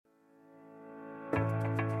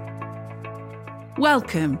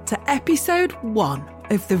Welcome to episode 1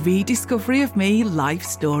 of the Rediscovery of Me Life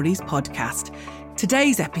Stories podcast.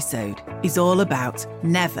 Today's episode is all about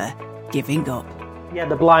never giving up. Yeah,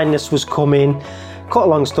 the blindness was coming. Cut a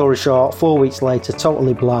long story short, 4 weeks later,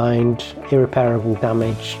 totally blind, irreparable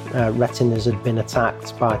damage. Retinas had been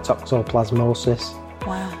attacked by toxoplasmosis.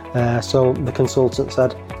 Wow. So the consultant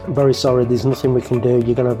said, very sorry, there's nothing we can do.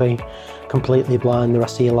 You're going to be completely blind the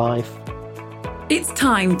rest of your life. It's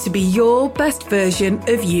time to be your best version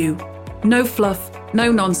of you. No fluff,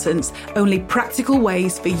 no nonsense, only practical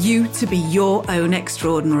ways for you to be your own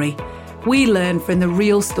extraordinary. We learn from the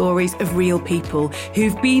real stories of real people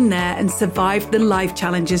who've been there and survived the life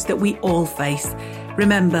challenges that we all face.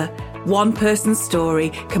 Remember, one person's story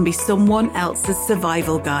can be someone else's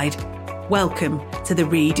survival guide. Welcome to the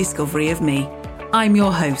Rediscovery of Me. I'm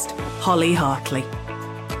your host, Holly Hartley.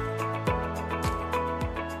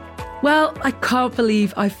 Well, I can't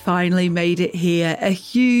believe I finally made it here. A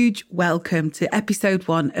huge welcome to episode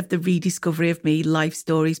 1 of the Rediscovery of Me Life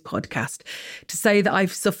Stories podcast. To say that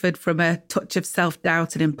I've suffered from a touch of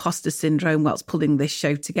self-doubt and imposter syndrome whilst pulling this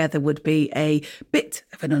show together would be a bit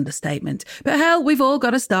of an understatement. But hell, we've all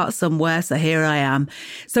got to start somewhere, so here I am.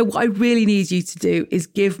 So what I really need you to do is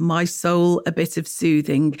give my soul a bit of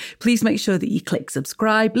soothing. Please make sure that you click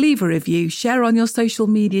subscribe, leave a review, share on your social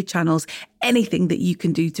media channels, anything that you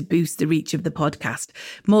can do to boost the reach of the podcast.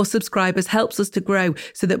 More subscribers helps us to grow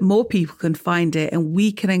so that more people can find it and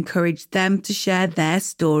we can encourage them to share their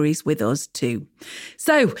stories with us too.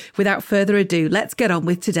 So without further ado, let's get on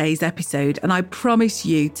with today's episode. And I promise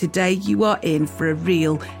you, today you are in for a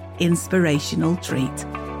real inspirational treat.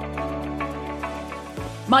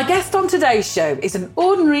 My guest on today's show is an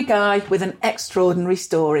ordinary guy with an extraordinary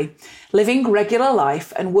story. Living regular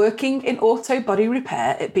life and working in auto body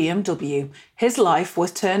repair at BMW, his life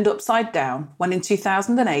was turned upside down when in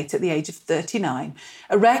 2008, at the age of 39,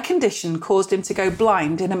 a rare condition caused him to go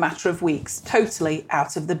blind in a matter of weeks, totally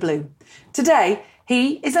out of the blue. Today,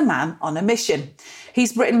 he is a man on a mission.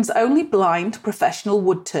 He's Britain's only blind professional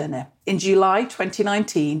wood turner. In July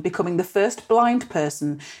 2019, becoming the first blind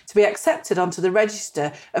person to be accepted onto the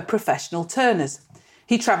register of professional turners.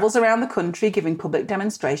 He travels around the country giving public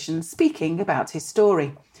demonstrations, speaking about his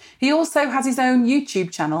story. He also has his own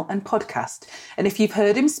YouTube channel and podcast. And if you've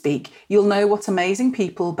heard him speak, you'll know what amazing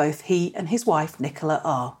people both he and his wife Nicola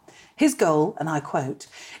are. His goal, and I quote,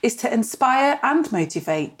 is to inspire and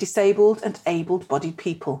motivate disabled and able-bodied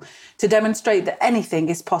people to demonstrate that anything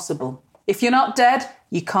is possible. If you're not dead,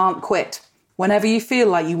 you can't quit. Whenever you feel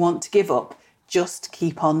like you want to give up, just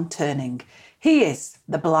keep on turning. He is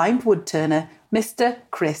the blind wood turner, Mr.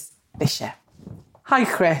 Chris Fisher. Hi,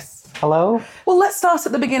 Chris. Hello. Well, let's start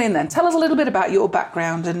at the beginning then. Tell us a little bit about your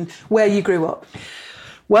background and where you grew up.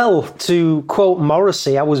 Well, to quote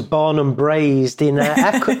Morrissey, I was born and raised in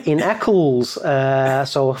Eccles,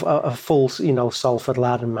 so a full, Salford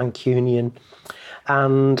lad and Mancunian,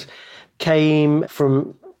 and came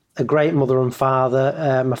from a great mother and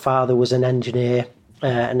father. My father was an engineer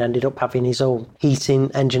and ended up having his own heating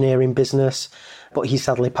engineering business, but he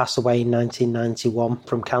sadly passed away in 1991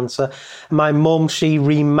 from cancer. My mum, she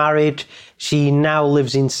remarried. She now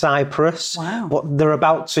lives in Cyprus. Wow. But they're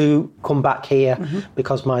about to come back here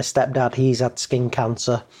because my stepdad, he's had skin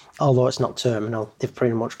cancer, although it's not terminal. They've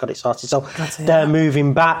pretty much got it sorted. So they're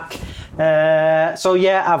moving back.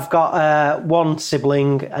 I've got one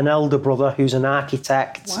sibling, an elder brother who's an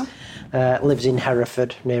architect, lives in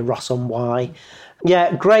Hereford near Ross-on-Wye.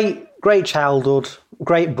 Yeah, great childhood,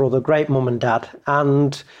 great brother, great mum and dad.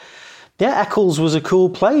 And yeah, Eccles was a cool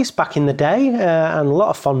place back in the day and a lot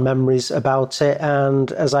of fond memories about it.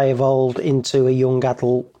 And as I evolved into a young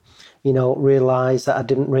adult, realised that I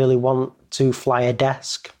didn't really want to fly a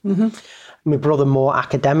desk. My brother more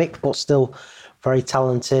academic, but still very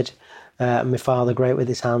talented. My father great with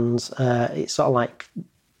his hands. It's sort of like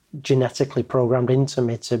genetically programmed into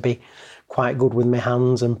me to be quite good with my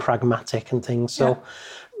hands and pragmatic and things. So,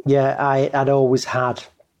 I'd always had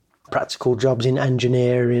practical jobs in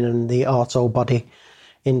engineering and the auto body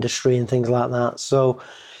industry and things like that. So,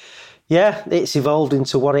 it's evolved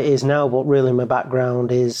into what it is now. But really, my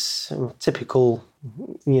background is typical,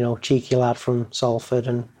 cheeky lad from Salford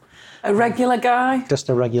and a regular guy, just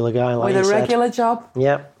a regular guy, like with a regular job.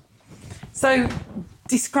 Yeah. So,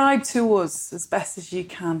 describe to us, as best as you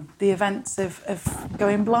can, the events of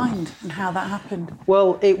going blind and how that happened.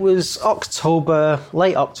 Well, it was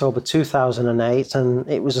late October 2008, and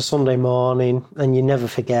it was a Sunday morning, and you never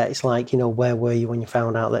forget. It's like, where were you when you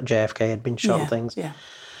found out that JFK had been shot and things? Yeah.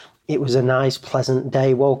 It was a nice, pleasant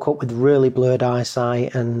day. Woke up with really blurred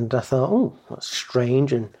eyesight, and I thought, oh, that's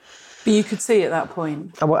strange. And But you could see at that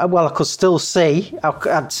point? Well, I could still see.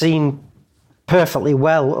 I'd seen perfectly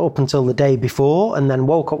well up until the day before, and then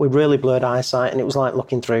woke up with really blurred eyesight, and it was like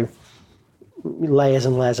looking through layers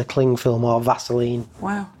and layers of cling film or Vaseline.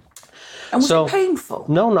 Wow. And was it painful?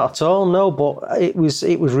 No, not at all, no, but it was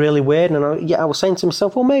really weird, and I was saying to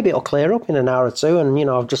myself, well, maybe it'll clear up in an hour or two, and,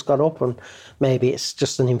 I've just got up, and maybe it's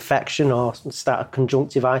just an infection or start of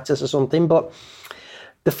conjunctivitis or something, but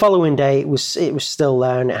the following day it was still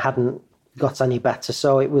there, and it hadn't got any better.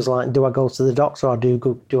 So it was like, do I go to the doctor or do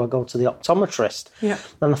I go to the optometrist? Yeah.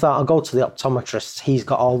 And I thought, I'll go to the optometrist. He's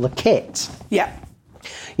got all the kit. Yeah.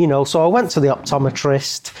 So I went to the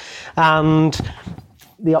optometrist, and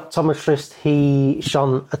the optometrist, he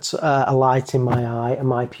shone a light in my eye, and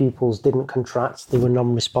my pupils didn't contract. They were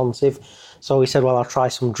non-responsive. So he said, well, I'll try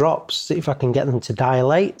some drops, see if I can get them to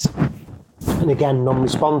dilate. And again,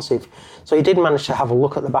 non-responsive. So he did manage to have a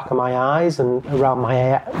look at the back of my eyes, and around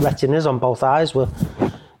my retinas on both eyes were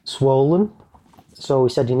swollen. So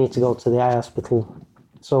he said, you need to go to the eye hospital.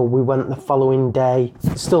 So we went the following day.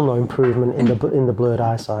 Still no improvement in the blurred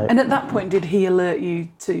eyesight. And at that point, did he alert you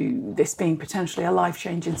to this being potentially a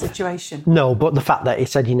life-changing situation? No, but the fact that he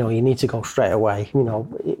said, you need to go straight away,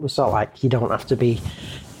 it was sort of like, you don't have to be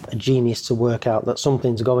a genius to work out that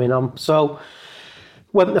something's going on. So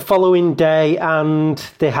went the following day, and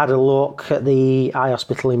they had a look at the eye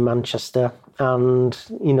hospital in Manchester, and,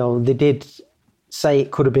 they did say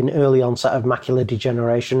it could have been early onset of macular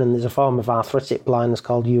degeneration, and there's a form of arthritic blindness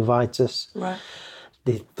called uveitis. Right.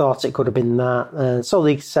 They thought it could have been that. So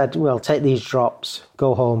they said, well, take these drops,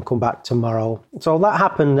 go home, come back tomorrow. So that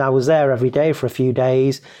happened. I was there every day for a few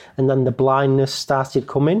days, and then the blindness started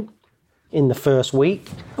coming in the first week.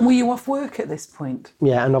 And were you off work at this point?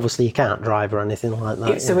 Yeah, and obviously you can't drive or anything like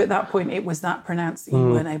that. So at that point, it was that pronounced that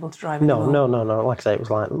you weren't able to drive anymore? No. Like I say, it was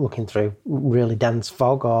like looking through really dense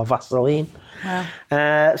fog or Vaseline.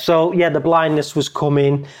 Wow. So, the blindness was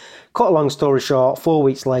coming. Cut a long story short, 4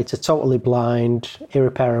 weeks later, totally blind,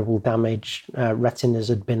 irreparable damage. Retinas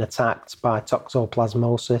had been attacked by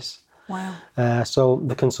toxoplasmosis. Wow. So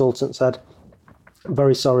the consultant said,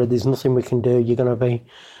 very sorry, there's nothing we can do. You're going to be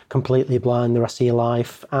completely blind the rest of your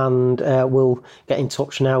life, and we'll get in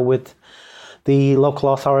touch now with the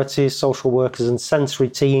local authorities, social workers and sensory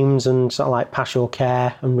teams, and sort of like pass your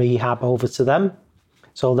care and rehab over to them.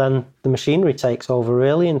 So then the machinery takes over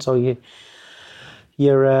really, and so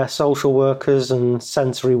your social workers and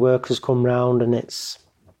sensory workers come round, and it's,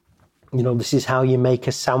 this is how you make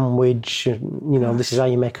a sandwich, this is how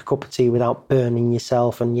you make a cup of tea without burning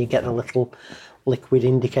yourself, and you get the little liquid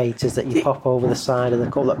indicators that you pop over the side of the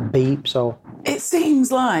cup that beep. So it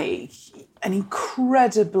seems like an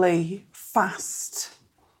incredibly fast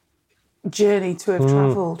journey to have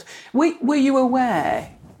travelled. Were you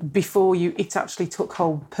aware before it actually took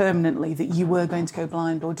hold permanently that you were going to go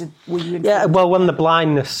blind, or were you informed? Yeah, well, when the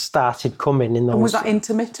blindness started coming in those... And was that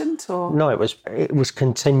intermittent, or...? No, it was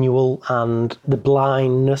continual, and the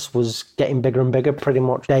blindness was getting bigger and bigger pretty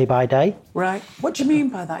much day by day. Right. What do you mean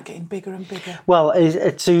by that, getting bigger and bigger? Well,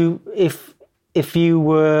 if you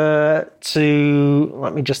were to...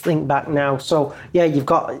 Let me just think back now. So, you've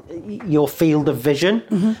got your field of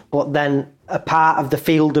vision, but then a part of the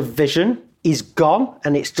field of vision is gone,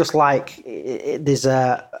 and it's just like there's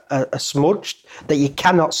a smudge that you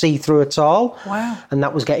cannot see through at all. Wow. And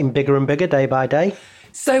that was getting bigger and bigger day by day.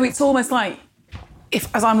 So it's almost like, if,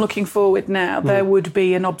 as I'm looking forward now, there would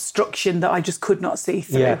be an obstruction that I just could not see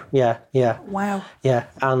through. Yeah. Wow. Yeah,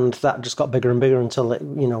 and that just got bigger and bigger until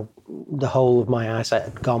the whole of my eyesight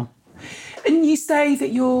had gone. And you say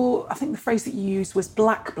that I think the phrase that you used was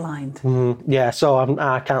black blind. Yeah, so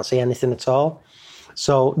I can't see anything at all.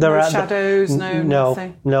 So there are shadows,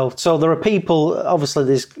 nothing. No. So there are people. Obviously,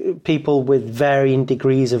 there's people with varying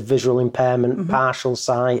degrees of visual impairment, partial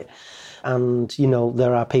sight, and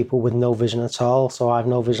there are people with no vision at all. So I have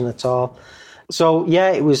no vision at all. So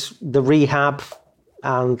it was the rehab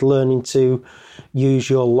and learning to use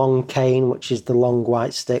your long cane, which is the long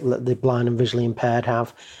white stick that the blind and visually impaired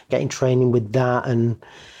have. Getting training with that, and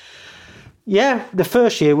the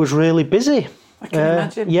first year was really busy. I can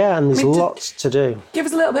imagine. Yeah, and there's lots to do. Give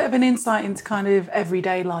us a little bit of an insight into kind of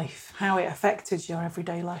everyday life, how it affected your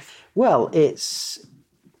everyday life. Well, it's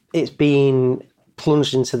being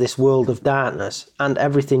plunged into this world of darkness, and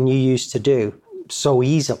everything you used to do so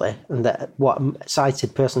easily, and that what a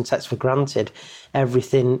sighted person takes for granted,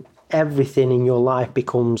 everything in your life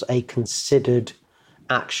becomes a considered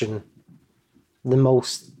action. The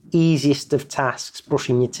most easiest of tasks,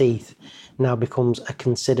 brushing your teeth, now becomes a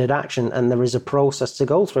considered action, and there is a process to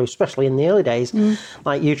go through, especially in the early days.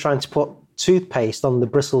 Like you trying to put toothpaste on the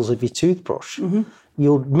bristles of your toothbrush.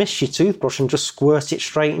 you'll miss your toothbrush and just squirt it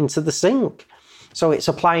straight into the sink. So it's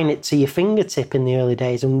applying it to your fingertip in the early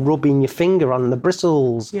days and rubbing your finger on the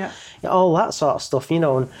bristles, all that sort of stuff,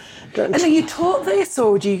 And are you taught this,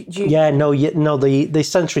 or do you? Yeah, no. The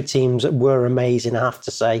sensory teams were amazing, I have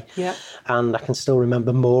to say. Yeah. And I can still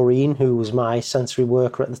remember Maureen, who was my sensory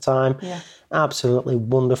worker at the time. Yeah. Absolutely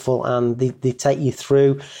wonderful, and they take you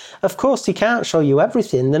through. Of course, they can't show you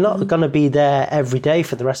everything. They're not going to be there every day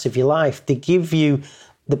for the rest of your life. They give you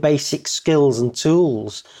the basic skills and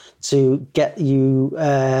tools to get you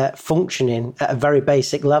functioning at a very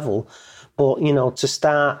basic level. But, to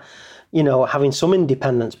start, having some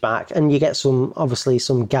independence back, and you get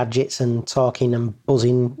some gadgets and talking and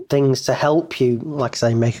buzzing things to help you, like I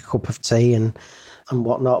say, make a cup of tea and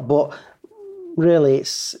whatnot. But really,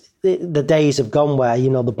 it's the days have gone where,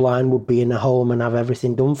 the blind would be in a home and have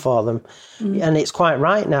everything done for them. And it's quite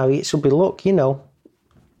right now. It should be, look,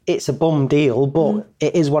 it's a bum deal, but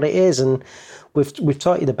it is what it is. And we've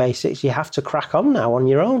taught you the basics. You have to crack on now on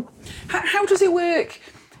your own. How does it work?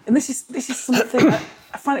 And this is something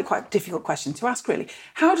I find it quite a difficult question to ask, really.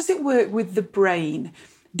 How does it work with the brain?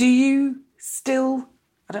 Do you still,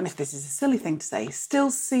 I don't know if this is a silly thing to say,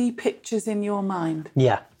 still see pictures in your mind?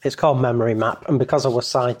 Yeah, it's called memory map. And because I was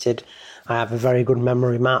sighted, I have a very good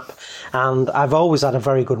memory map. And I've always had a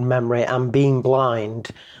very good memory, and being blind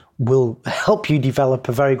will help you develop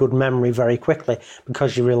a very good memory very quickly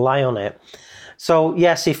because you rely on it. So,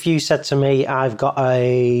 yes, if you said to me, I've got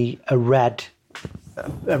a red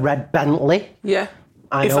Bentley. Yeah.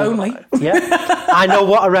 If only. Yeah. I know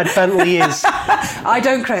what a red Bentley is. I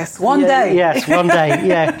don't, Chris. One day. Yes, one day.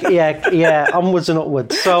 Yeah. Onwards and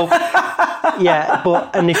upwards. So,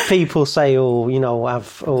 and if people say,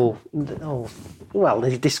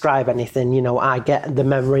 they describe anything, I get the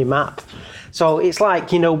memory map. So it's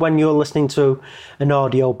like, when you're listening to an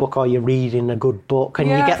audio book or you're reading a good book and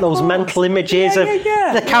you get those mental images of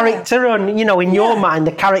the character and, in your mind,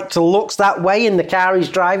 the character looks that way in the car he's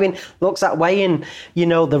driving, looks that way in,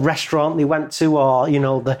 the restaurant they went to, or,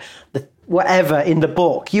 the whatever in the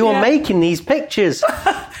book. You are making these pictures.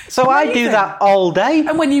 So I do that all day.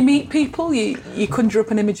 And when you meet people, you conjure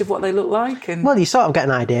up an image of what they look like. And well, you sort of get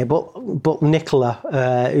an idea, but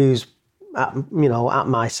Nicola, who's at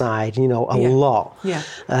my side, a lot.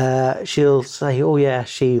 Yeah. She'll say, "Oh yeah,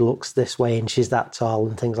 she looks this way and she's that tall,"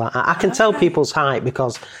 and things like that. I can tell people's height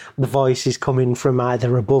because the voice is coming from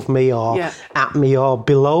either above me or at me or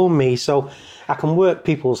below me, so I can work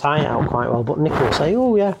people's height out quite well. But Nicola will say,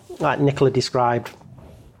 "Oh yeah," like Nicola described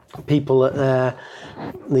people at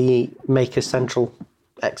the Maker Central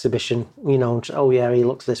exhibition, oh yeah, he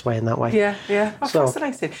looks this way and that way. Yeah. Oh, so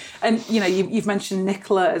fascinating. And you've mentioned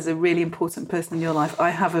Nicola as a really important person in your life.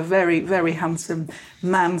 I have a very, very handsome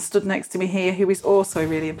man stood next to me here who is also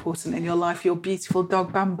really important in your life, your beautiful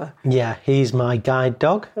dog Bamba. Yeah, he's my guide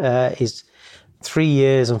dog. He's 3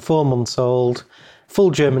 years and 4 months old,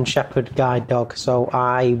 full German Shepherd guide dog. So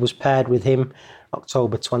I was paired with him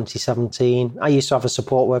October 2017. I used to have a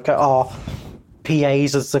support worker, or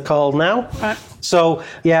PAs as they're called now. Right. So,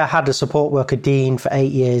 I had a support worker, Dean, for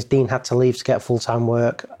 8 years. Dean had to leave to get full-time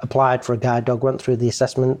work, applied for a guide dog, went through the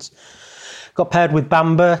assessments, got paired with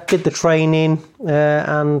Bamba, did the training,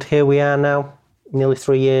 and here we are now, nearly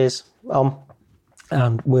 3 years on,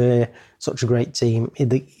 and we're such a great team.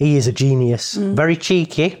 He is a genius, very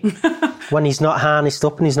cheeky when he's not harnessed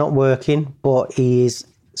up and he's not working, but he is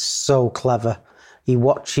so clever. He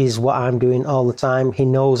watches what I'm doing all the time. He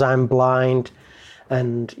knows I'm blind.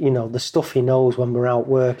 And, the stuff he knows when we're out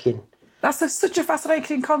working. That's such a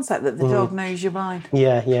fascinating concept that the dog knows you're blind.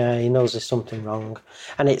 Yeah, he knows there's something wrong.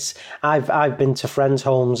 And I've been to friends'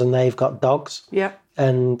 homes and they've got dogs. Yeah.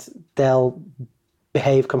 And they'll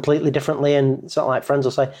behave completely differently. And it's not like friends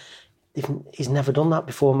will say, he's never done that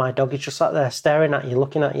before, my dog. He's just sat there staring at you,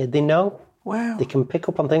 looking at you. They know. Wow. They can pick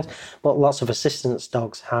up on things. But lots of assistance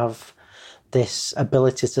dogs have this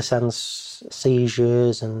ability to sense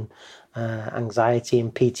seizures and anxiety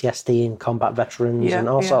and PTSD and combat veterans and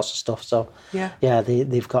all sorts of stuff. So,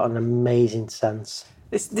 they've got an amazing sense.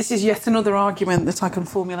 This is yet another argument that I can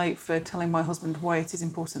formulate for telling my husband why it is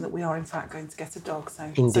important that we are, in fact, going to get a dog.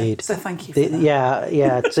 So, indeed. So thank you for that.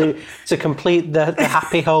 Yeah. To complete the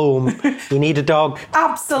happy home, you need a dog.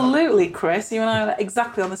 Absolutely, Chris. You and I are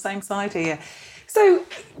exactly on the same side here. So,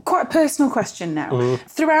 quite a personal question now.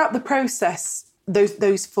 Throughout the process,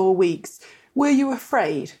 those 4 weeks, were you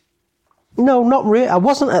afraid? No, not really. I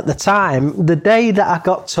wasn't at the time. The day that I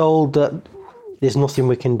got told that there's nothing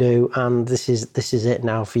we can do and this is it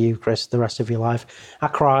now for you, Chris, the rest of your life, I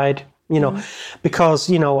cried, because,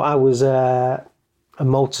 I was a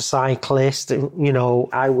motorcyclist. You know,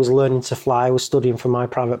 I was learning to fly. I was studying for my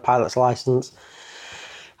private pilot's license.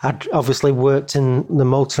 I'd obviously worked in the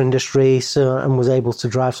motor industry, and was able to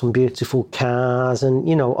drive some beautiful cars, and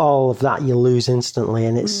you know, all of that you lose instantly,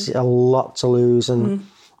 and it's a lot to lose. And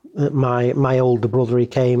my older brother, he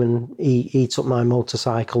came and he took my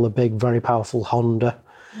motorcycle, a big, very powerful Honda,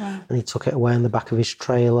 and he took it away in the back of his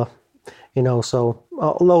trailer. You know, so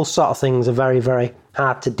all those sort of things are very, very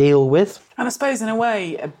hard to deal with. And I suppose in a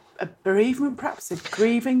way, a bereavement, perhaps, a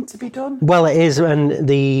grieving to be done? Well, it is, and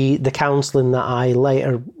the counselling that I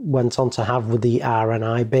later went on to have with the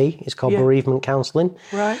RNIB is called bereavement counselling.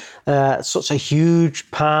 Right. Such a huge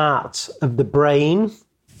part of the brain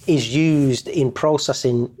is used in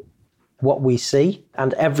processing what we see,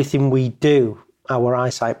 and everything we do, our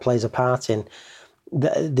eyesight plays a part in.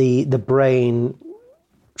 The brain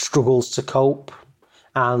struggles to cope,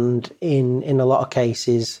 and in a lot of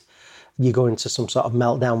cases, you go into some sort of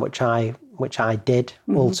meltdown, which I did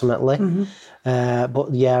ultimately.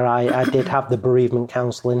 But yeah, I did have the bereavement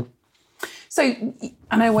counselling. So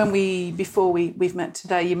I know before we've met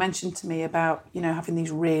today, you mentioned to me about, you know, having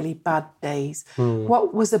these really bad days.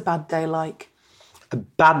 What was a bad day like? A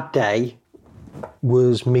bad day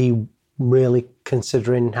was me really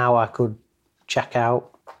considering how I could check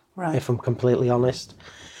out, if I'm completely honest.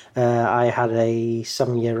 I had a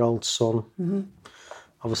 7-year-old son,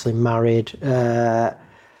 obviously married, but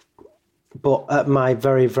at my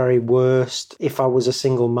very, very worst, if I was a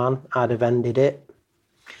single man, I'd have ended it.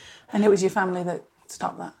 And it was your family that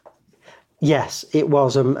stopped that? Yes, it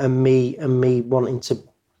was, and me wanting to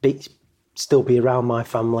still be around my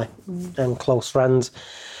family and close friends.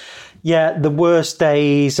 Yeah, the worst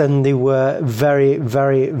days, and they were very,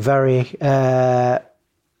 very, very,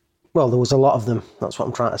 well, there was a lot of them, that's what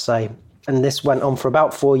I'm trying to say. And this went on for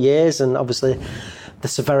about 4 years, and obviously the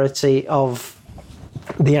severity of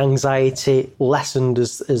the anxiety lessened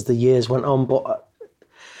as the years went on, but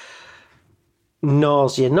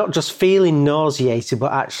nausea, not just feeling nauseated,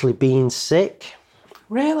 but actually being sick.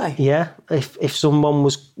 Really? Yeah. If someone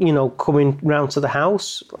was, you know, coming round to the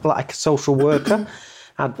house, like a social worker,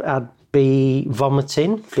 I'd be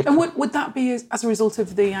vomiting. And would that be as a result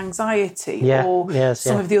of the anxiety, or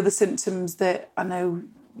some of the other symptoms that I know,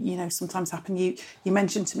 you know, sometimes happen? You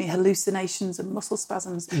mentioned to me hallucinations and muscle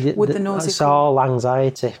spasms. Would the nausea? It's all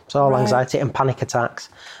anxiety. It's all anxiety and panic attacks.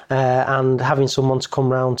 And having someone to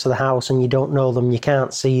come round to the house and you don't know them, you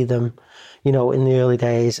can't see them. You know, in the early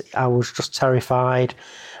days, I was just terrified.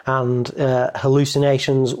 And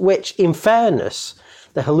hallucinations, which, in fairness,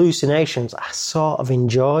 the hallucinations I sort of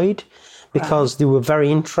enjoyed because they were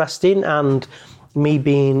very interesting. And me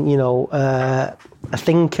being, you know, a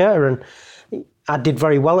thinker, and I did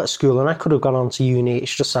very well at school, and I could have gone on to uni.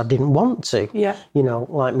 It's just I didn't want to, you know,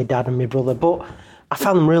 like my dad and my brother. But I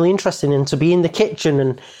found them really interesting, and to be in the kitchen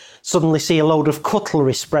and suddenly see a load of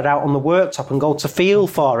cutlery spread out on the worktop and go to feel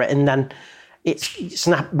for it, and then it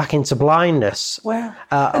snapped back into blindness. Wow.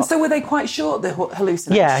 And so were they quite short, the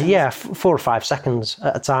hallucinations? Yeah, 4 or 5 seconds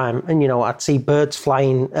at a time. And, you know, I'd see birds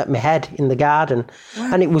flying at my head in the garden.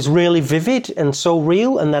 Wow. And it was really vivid and so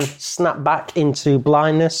real, and then snapped back into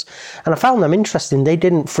blindness. And I found them interesting. They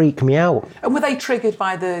didn't freak me out. And were they triggered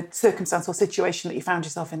by the circumstance or situation that you found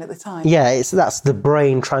yourself in at the time? Yeah, that's the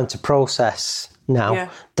brain trying to process now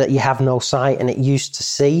that you have no sight, and it used to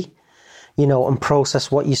see, you know, and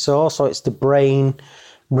process what you saw. So it's the brain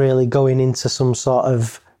really going into some sort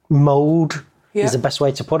of mode is the best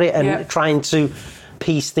way to put it, and trying to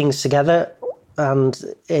piece things together, and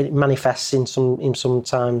it manifests in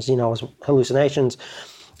sometimes, you know, as hallucinations.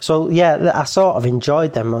 So yeah, I sort of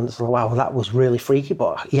enjoyed them, and wow, that was really freaky,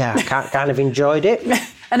 but yeah, I kind of enjoyed it.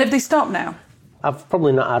 And have they stopped now? I've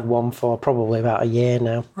probably not had one for probably about a year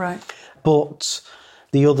now. Right. But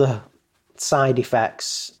the other side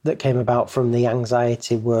effects that came about from the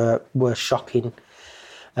anxiety were shocking.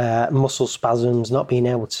 Muscle spasms, not being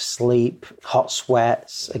able to sleep, hot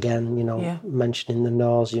sweats, again, you know, mentioning the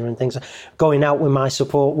nausea and things. Going out with my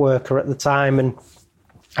support worker at the time and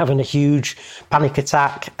having a huge panic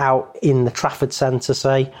attack out in the Trafford Centre,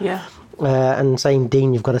 say. Yeah. And saying,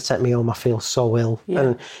 Dean, you've got to take me home, I feel so ill. Yeah.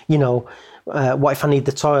 And, you know, what if I need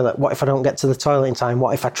the toilet? What if I don't get to the toilet in time?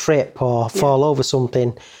 What if I trip or fall over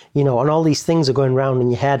something? You know, and all these things are going round in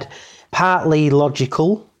your head. Partly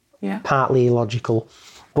logical, partly illogical.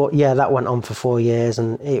 But yeah, that went on for 4 years,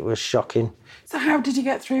 and it was shocking. So how did you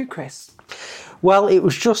get through, Chris? Well, it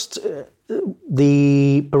was just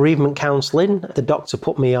the bereavement counselling. The doctor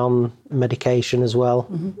put me on medication as well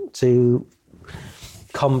to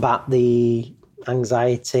combat the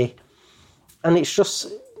anxiety. And it's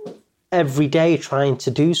just every day trying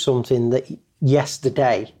to do something that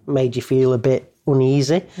yesterday made you feel a bit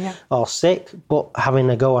uneasy or sick, but having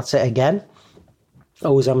a go at it again,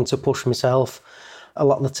 always having to push myself. A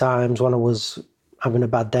lot of the times when I was having a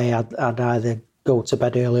bad day, I'd either go to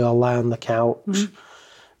bed early or lie on the couch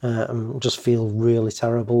and just feel really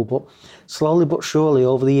terrible. But slowly but surely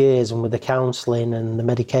over the years, and with the counselling and the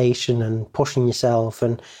medication and pushing yourself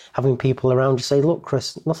and having people around you say, look,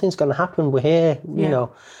 Chris, nothing's going to happen. We're here, you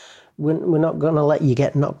know. We're not going to let you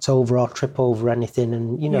get knocked over or trip over anything.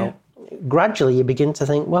 And, you know, gradually you begin to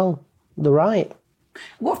think, well, they're right.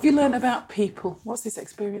 What have you learned about people? What's this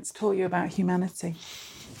experience taught you about humanity?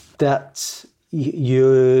 That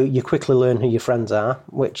you quickly learn who your friends are,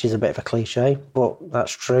 which is a bit of a cliche, but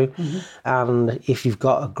that's true. And if you've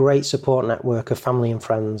got a great support network of family and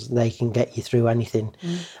friends, they can get you through anything.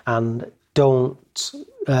 And don't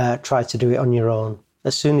try to do it on your own.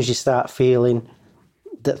 As soon as you start feeling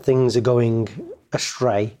that things are going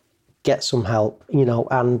astray, get some help, you know,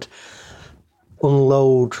 and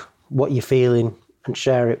unload what you're feeling and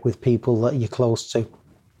share it with people that you're close to.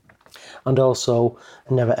 And also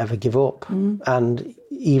never ever give up. And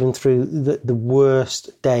even through the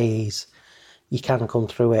worst days, you can come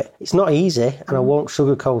through it. It's not easy, and I won't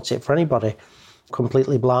sugarcoat it for anybody.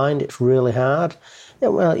 Completely blind, it's really hard. Yeah,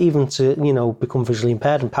 well, even to, you know, become visually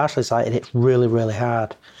impaired and partially sighted, it's really, really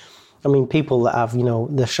hard. I mean, people that have, you know,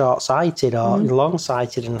 they're short-sighted or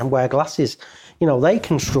long-sighted and wear glasses, you know, they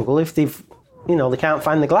can struggle if they've, you know, they can't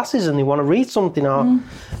find the glasses and they want to read something. Or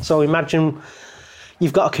so imagine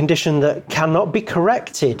you've got a condition that cannot be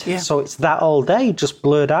corrected. So it's that all day, just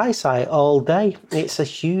blurred eyesight all day. It's a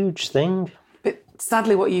huge thing. But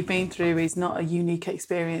sadly, what you've been through is not a unique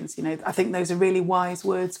experience. You know, I think those are really wise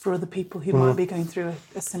words for other people who might be going through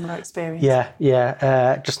a similar experience.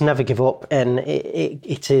 Just never give up. And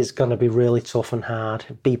it is going to be really tough and hard.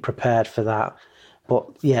 Be prepared for that. But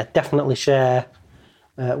yeah, definitely share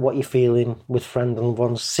what you're feeling with friends and loved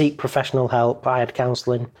ones. Seek professional help. I had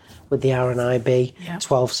counselling with the RNIB,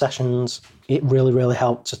 12 sessions. It really, really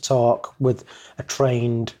helped to talk with a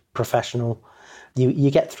trained professional.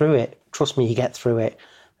 You get through it. Trust me, you get through it.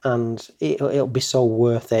 And it'll be so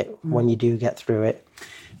worth it when you do get through it.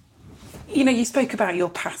 You know, you spoke about your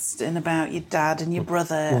past and about your dad and your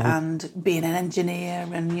brother and being an engineer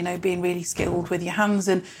and, you know, being really skilled with your hands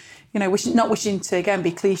and, you know, not wishing to, again,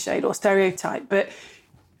 be cliched or stereotyped, but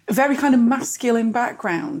very kind of masculine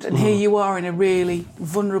background, and here you are in a really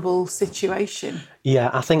vulnerable situation. Yeah,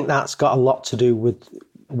 I think that's got a lot to do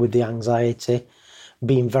with the anxiety,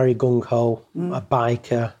 being very gung-ho, a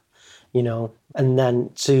biker, you know, and then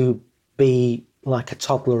to be like a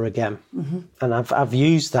toddler again. And I've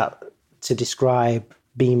used that to describe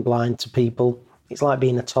being blind to people. It's like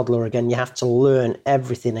being a toddler again. You have to learn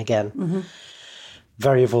everything again.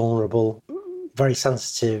 Very vulnerable, very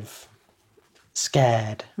sensitive,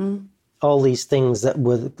 scared, all these things that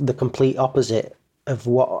were the complete opposite of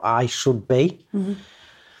what I should be.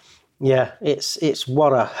 Yeah, it's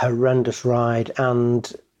what a horrendous ride,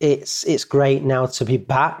 and it's great now to be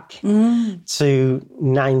back to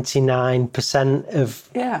 99% of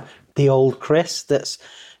the old Chris that's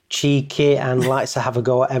cheeky and likes to have a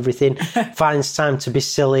go at everything, finds time to be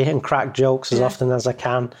silly and crack jokes as often as I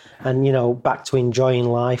can, and, you know, back to enjoying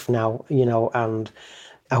life now, you know, and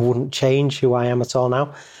I wouldn't change who I am at all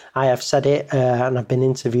now. I have said it and I've been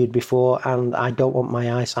interviewed before, and I don't want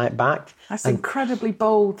my eyesight back. That's an incredibly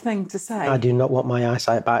bold thing to say. I do not want my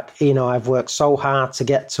eyesight back. You know, I've worked so hard to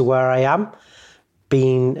get to where I am,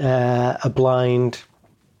 being a blind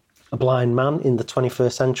man in the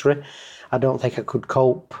 21st century. I don't think I could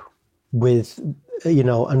cope with, you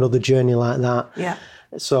know, another journey like that. Yeah.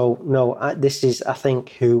 So, no, this is, I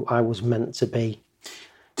think, who I was meant to be.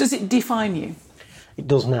 Does it define you? It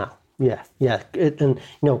does now, yeah. And, you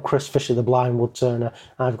know, Chris Fisher, the blind wood turner,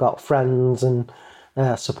 I've got friends and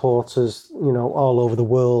supporters, you know, all over the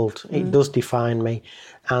world. It does define me.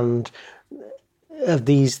 And of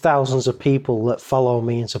these thousands of people that follow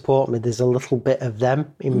me and support me, there's a little bit of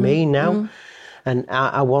them in me now. And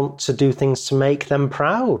I want to do things to make them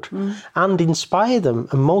proud and inspire them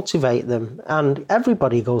and motivate them. And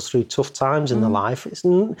everybody goes through tough times in their life. It's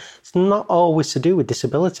not always to do with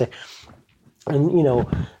disability. And, you know,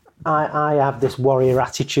 I have this warrior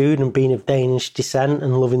attitude and being of Danish descent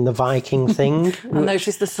and loving the Viking thing. I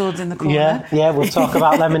noticed the swords in the corner. Yeah, we'll talk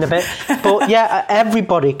about them in a bit. But yeah,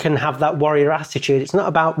 everybody can have that warrior attitude. It's not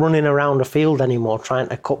about running around a field anymore trying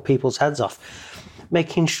to cut people's heads off.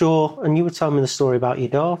 Making sure, and you were telling me the story about your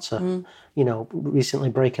daughter, you know, recently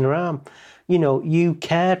breaking her arm. You know, you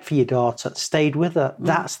cared for your daughter, stayed with her.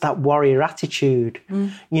 That's that warrior attitude.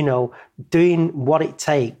 You know, doing what it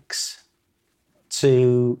takes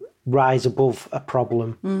to rise above a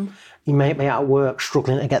problem. You may be at work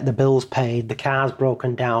struggling to get the bills paid, the car's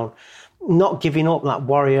broken down, not giving up, that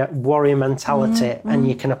warrior mentality, and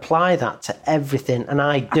you can apply that to everything, and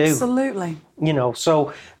I do. Absolutely. You know,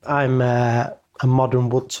 so I'm a modern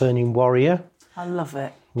wood-turning warrior. I love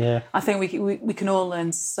it. Yeah. I think we can all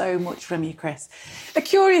learn so much from you, Chris. A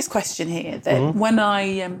curious question here that when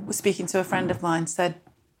I was speaking to a friend of mine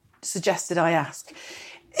suggested I ask,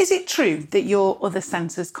 is it true that your other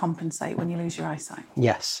senses compensate when you lose your eyesight?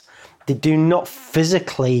 Yes. They do not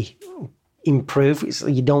physically improve.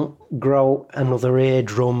 You don't grow another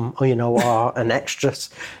eardrum or, or an extra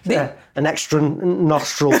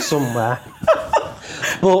nostril somewhere.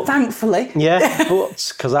 But thankfully. Yeah,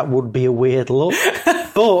 but because that would be a weird look.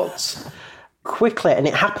 But quickly, and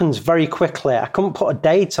it happens very quickly. I couldn't put a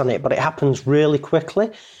date on it, but it happens really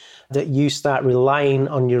quickly that you start relying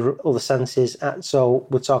on your other senses. So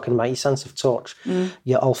we're talking about your sense of touch,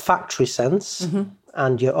 your olfactory sense,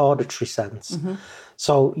 and your auditory sense.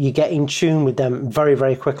 So you get in tune with them very,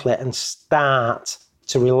 very quickly and start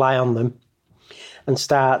to rely on them and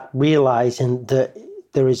start realising that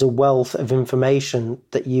there is a wealth of information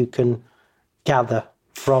that you can gather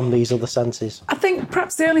from these other senses. I think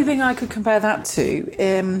perhaps the only thing I could compare that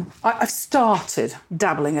to, I've started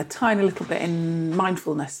dabbling a tiny little bit in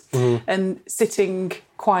mindfulness and sitting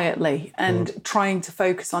quietly and trying to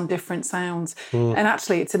focus on different sounds. And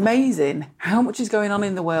actually, it's amazing how much is going on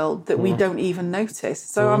in the world that we don't even notice.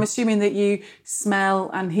 So I'm assuming that you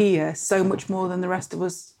smell and hear so much more than the rest of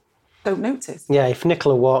us don't notice. Yeah, if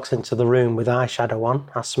Nicola walks into the room with eyeshadow on,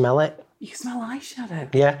 I smell it. You smell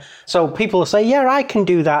eyeshadow. Yeah. So people will say, yeah, I can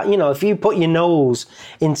do that. If you put your nose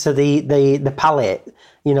into the palate,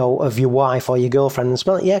 of your wife or your girlfriend and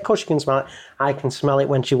smell it, yeah, of course you can smell it. I can smell it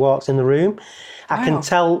when she walks in the room. I can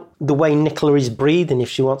tell the way Nicola is breathing if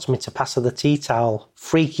she wants me to pass her the tea towel.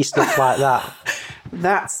 Freaky stuff like that.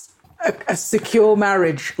 That's a secure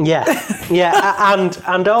marriage. Yeah.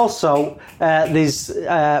 And also there's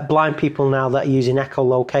blind people now that are using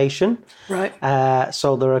echolocation. Right.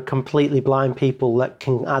 So there are completely blind people that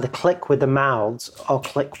can either click with the mouths or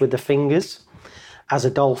click with the fingers, as a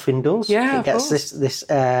dolphin does. Yeah, it gets this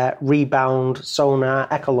rebound sonar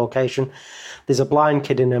echolocation. There's a blind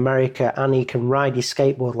kid in America and he can ride his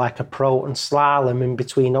skateboard like a pro and slalom in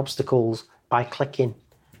between obstacles by clicking.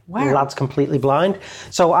 Wow. The lad's completely blind.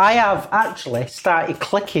 So I have actually started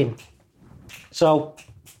clicking. So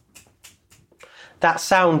that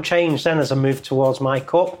sound changed then as I moved towards my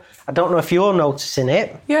cup. I don't know if you're noticing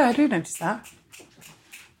it. Yeah, I do notice that.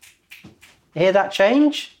 Hear that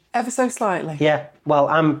change? Ever so slightly. Yeah. Well,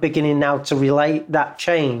 I'm beginning now to relate that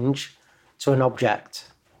change to an object.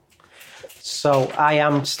 So I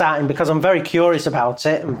am starting, because I'm very curious about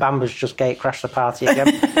it, and Bamba's just gate crashed the party again.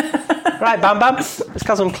 Right, Bam Bam, it's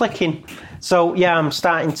because I'm clicking. So, yeah, I'm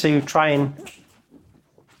starting to try and...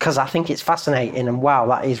 Because I think it's fascinating, and wow,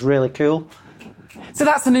 that is really cool. So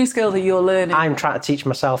that's a new skill that you're learning? I'm trying to teach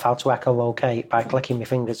myself how to echolocate by clicking my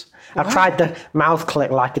fingers. Wow. I've tried the mouth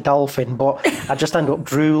click like a dolphin, but I just end up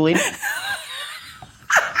drooling.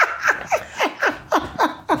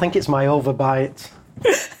 I think it's my overbite.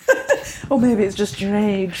 Or maybe it's just your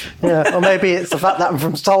age. Yeah, or maybe it's the fact that I'm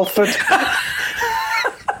from Salford.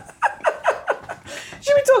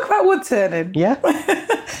 Should we talk about wood turning? Yeah.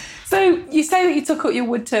 So you say that you took up your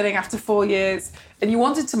wood turning after 4 years and you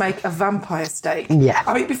wanted to make a vampire steak. Yeah.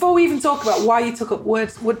 I mean, before we even talk about why you took up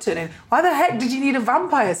wood turning, why the heck did you need a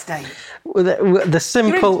vampire steak? The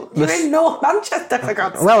simple... You're in North Manchester, for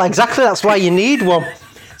God's sake. Well, exactly, that's why you need one.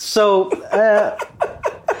 So, a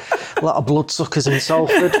lot of bloodsuckers in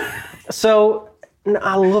Salford. So,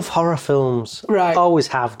 I love horror films. Right. Always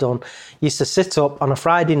have done. Used to sit up on a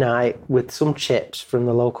Friday night with some chips from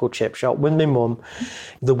the local chip shop with my mum,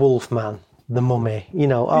 The Wolfman, The Mummy,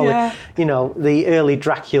 the early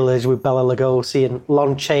Draculas with Bela Lugosi and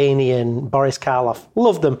Lon Chaney and Boris Karloff.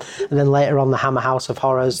 Loved them. And then later on, The Hammer House of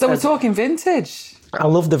Horrors. So we're talking vintage. I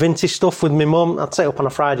love the vintage stuff with my mum. I'd sit up on a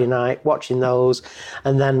Friday night watching those.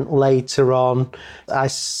 And then later on, I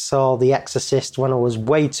saw The Exorcist when I was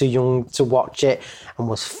way too young to watch it and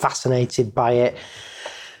was fascinated by it.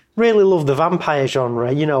 Really love the vampire genre,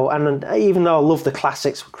 and even though I love the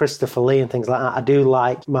classics with Christopher Lee and things like that, I do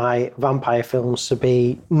like my vampire films to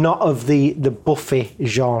be not of the Buffy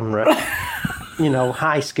genre.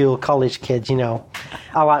 High school, college kids,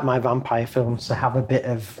 I like my vampire films to have a bit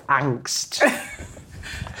of angst.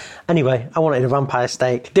 Anyway, I wanted a vampire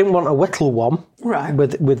steak. Didn't want a whittle one, right?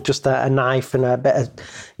 With just a knife and a bit of,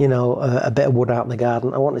 a bit of wood out in the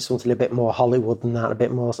garden. I wanted something a bit more Hollywood than that, a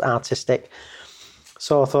bit more artistic.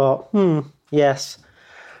 So I thought, yes,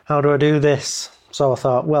 how do I do this? So I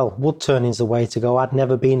thought, well, wood turning's the way to go. I'd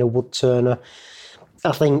never been a wood turner.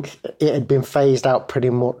 I think it had been phased out pretty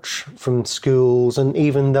much from schools, and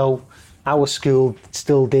even though our school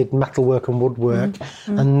still did metalwork and woodwork,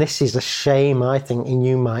 and this is a shame, I think, and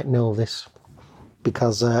you might know this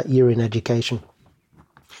because you're in education.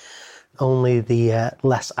 Only the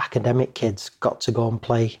less academic kids got to go and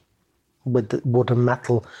play with the wood and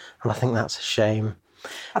metal, and I think that's a shame.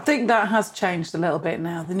 I think that has changed a little bit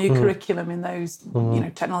now. The new curriculum in those,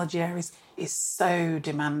 technology areas is so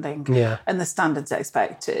demanding, and the standards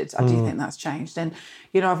expected. I do think that's changed. And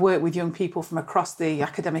I've worked with young people from across the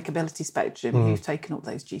academic ability spectrum who've taken up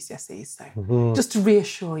those GCSEs. So just to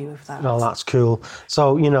reassure you of that. Oh, that's cool.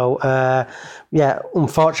 So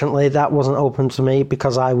unfortunately that wasn't open to me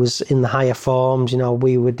because I was in the higher forms.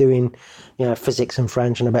 We were doing physics and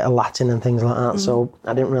French and a bit of Latin and things like that. So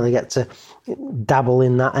I didn't really get to dabble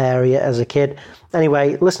in that area as a kid.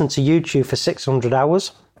 Anyway, listened to YouTube for 600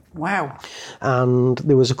 hours. Wow. And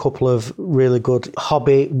there was a couple of really good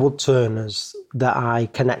hobby wood turners that I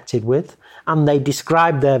connected with, and they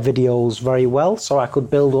described their videos very well, so I could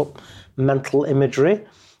build up mental imagery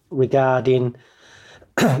regarding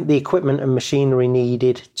the equipment and machinery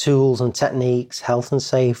needed, tools and techniques, health and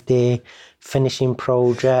safety, finishing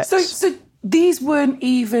projects. So these weren't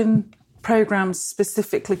even programs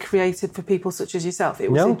specifically created for people such as yourself.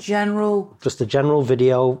 It was just a general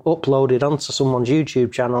video uploaded onto someone's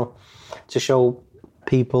YouTube channel to show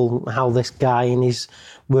people how this guy in his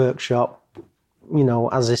workshop,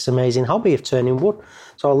 has this amazing hobby of turning wood.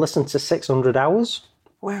 So I listened to 600 hours.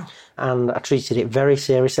 Wow. And I treated it very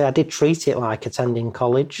seriously. I did treat it like attending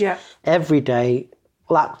college. Yeah. Every day,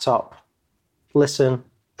 laptop, listen,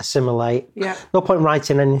 assimilate. Yeah. No point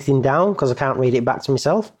writing anything down because I can't read it back to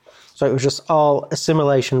myself. So it was just all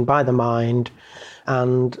assimilation by the mind.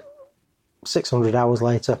 And 600 hours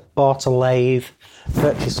later, bought a lathe,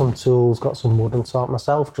 purchased some tools, got some wood and taught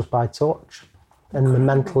myself just by touch and the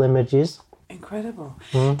mental images. Incredible.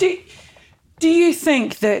 Do you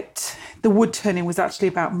think that the wood turning was actually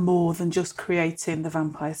about more than just creating the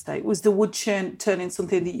vampire state? Was the wood turning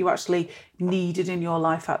something that you actually needed in your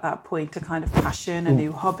life at that point, a kind of passion, a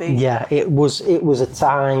new hobby? Yeah, it was a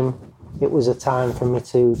time. It was a time for me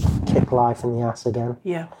to kick life in the ass again.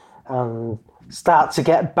 Yeah. And start to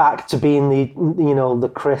get back to being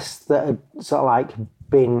the Chris that had sort of like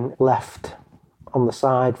been left on the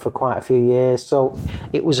side for quite a few years. So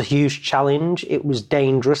it was a huge challenge. It was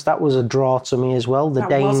dangerous. That was a draw to me as well. The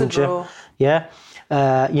danger. Was a draw. Yeah.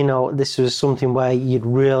 This was something where you'd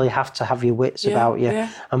really have to have your wits about you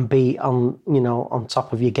and be on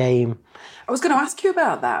top of your game. I was going to ask you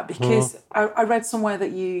about that because I read somewhere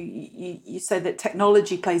that you said that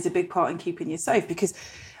technology plays a big part in keeping you safe, because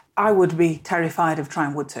I would be terrified of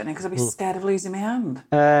trying wood turning because I'd be scared of losing my hand.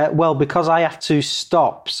 Well, because I have to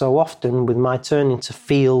stop so often with my turning to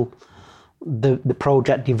feel the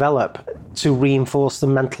project develop, to reinforce the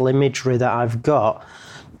mental imagery that I've got,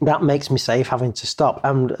 that makes me safe having to stop.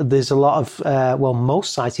 And there's a lot of,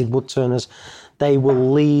 most sighted wood turners, they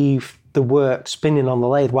will leave the work spinning on the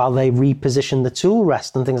lathe while they reposition the tool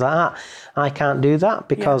rest and things like that. I can't do that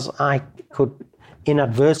because I could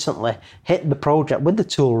inadvertently hit the project with the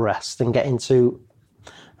tool rest and get into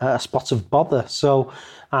a spot of bother. So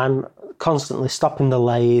I'm constantly stopping the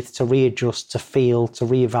lathe to readjust, to feel, to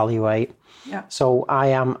reevaluate. Yeah. So I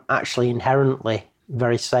am actually inherently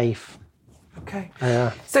very safe. Okay.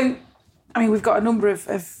 So, we've got a number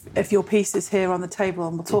of your pieces here on the table,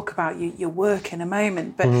 and we'll talk about your work in a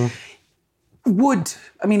moment. But wood,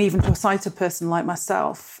 even to a sighted person like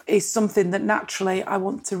myself, is something that naturally I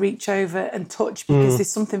want to reach over and touch because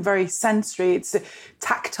it's something very sensory. It's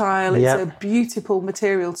tactile. It's a beautiful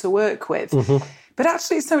material to work with. But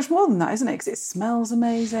actually, it's so much more than that, isn't it? Because it smells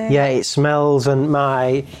amazing. Yeah, it smells, and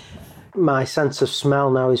my sense of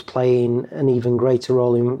smell now is playing an even greater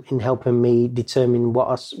role in helping me determine what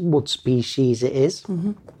a wood species it is.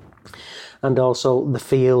 And also the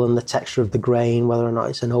feel and the texture of the grain, whether or not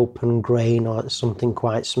it's an open grain or it's something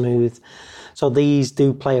quite smooth. So these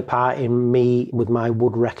do play a part in me with my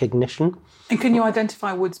wood recognition. And can you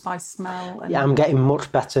identify woods by smell? Yeah, I'm getting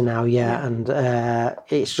much better now, and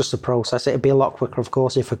it's just a process. It'd be a lot quicker, of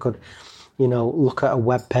course, if I could look at a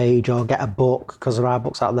web page or get a book, because there are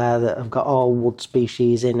books out there that have got all wood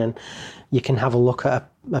species in, and you can have a look at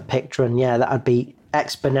a picture, and that'd be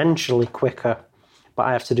exponentially quicker. But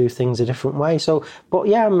I have to do things a different way. So,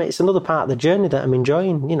 it's another part of the journey that I'm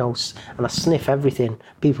enjoying, and I sniff everything.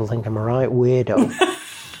 People think I'm a right weirdo.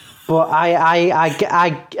 But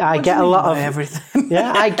I get a lot of everything.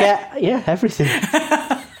 I get everything.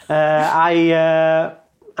 I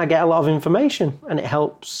get a lot of information, and it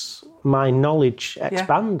helps my knowledge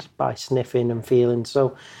expand by sniffing and feeling.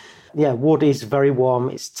 So, yeah, wood is very warm,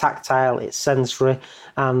 it's tactile, it's sensory,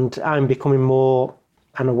 and I'm becoming more,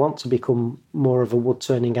 and I want to become more of a wood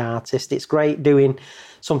turning artist. It's great doing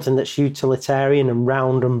something that's utilitarian and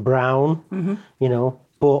round and brown, you know,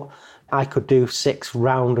 but I could do 6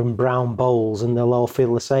 round and brown bowls and they'll all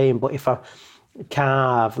feel the same. But if I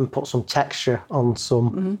carve and put some texture on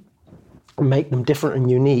some and make them different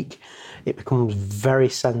and unique, it becomes very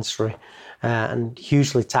sensory and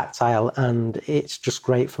hugely tactile, and it's just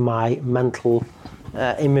great for my mental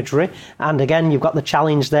imagery. And again, you've got the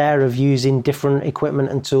challenge there of using different equipment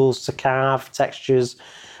and tools to carve textures.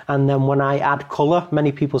 And then when I add colour,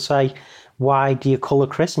 many people say, why do you colour,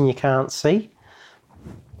 Chris, and you can't see?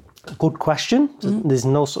 Good question. There's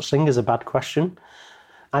no such thing as a bad question.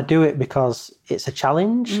 I do it because it's a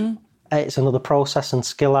challenge. It's another process and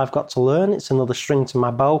skill I've got to learn. It's another string to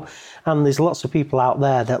my bow. And there's lots of people out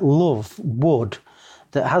there that love wood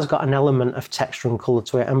that has got an element of texture and colour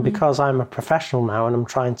to it. And because I'm a professional now and I'm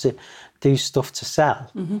trying to do stuff to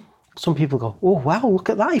sell, some people go, oh, wow, look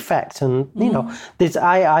at that effect. And, you know,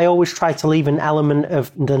 I always try to leave an element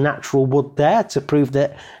of the natural wood there to prove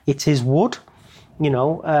that it is wood, you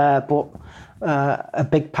know, but a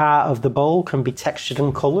big part of the bowl can be textured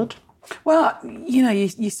and coloured. Well, you know,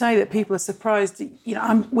 you say that people are surprised. You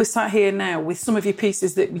know, we're sat here now with some of your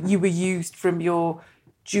pieces that you were used from your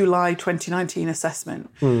July 2019 assessment,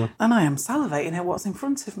 and I am salivating at what's in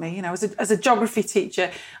front of me. You know, as a geography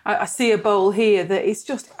teacher, I see a bowl here that is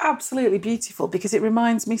just absolutely beautiful because it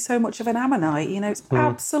reminds me so much of an ammonite. You know, it's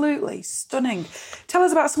absolutely stunning. Tell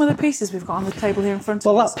us about some of the pieces we've got on the table here in front of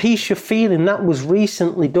us. Well, that piece you're feeling, that was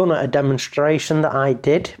recently done at a demonstration that I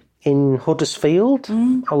did in Huddersfield.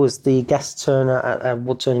 I was the guest turner at a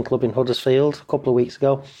wood turning club in Huddersfield a couple of weeks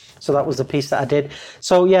ago. So that was the piece that I did.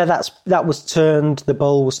 So yeah, that was turned, the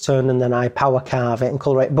bowl was turned, and then I power carve it and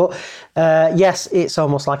colour it. But yes, it's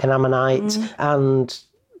almost like an ammonite. And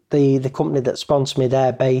the company that sponsored me,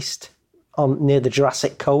 they're based near the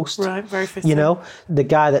Jurassic Coast. Right, very fitting. You know, the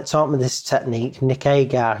guy that taught me this technique, Nick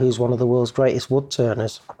Agar, who's one of the world's greatest wood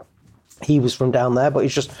turners, he was from down there, but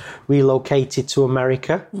he's just relocated to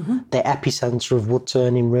America, the epicentre of wood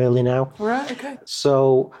turning really now. Right, okay.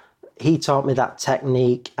 So he taught me that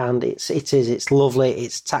technique, and it's lovely,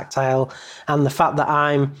 it's tactile, and the fact that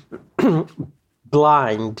I'm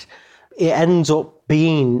blind, it ends up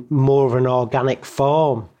being more of an organic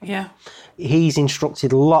form. Yeah. He's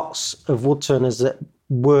instructed lots of wood turners that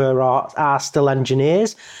are still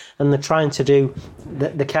engineers, and they're trying to do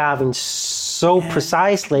the carving so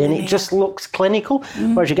precisely, and it just looks clinical.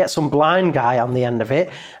 Whereas you get some blind guy on the end of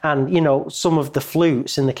it, and you know, some of the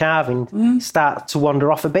flutes in the carving start to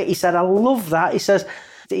wander off a bit. He said, I love that. He says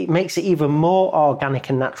it makes it even more organic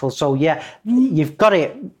and natural. So yeah, you've got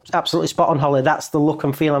it absolutely spot on, Holly. That's the look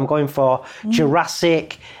and feel I'm going for.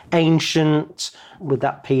 Jurassic, ancient, with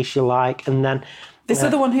that piece you like. And then this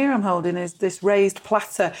other one here I'm holding is this raised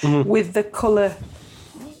platter with the colour,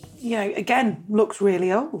 you know, again, looks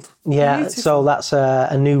really old. Yeah, Beautiful. So that's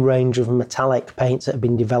a new range of metallic paints that have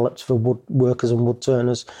been developed for woodworkers and wood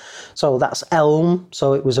turners. So that's elm.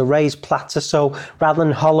 So it was a raised platter. So rather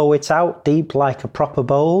than hollow it out deep like a proper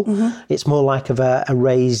bowl, it's more like a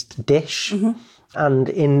raised dish. And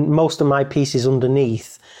in most of my pieces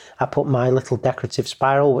underneath, I put my little decorative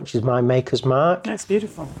spiral, which is my maker's mark. That's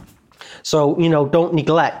beautiful. So, you know, don't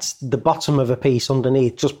neglect the bottom of a piece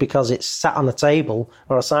underneath just because it's sat on a table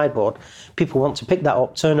or a sideboard. People want to pick that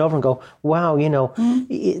up, turn over and go, wow, you know,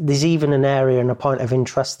 there's even an area and a point of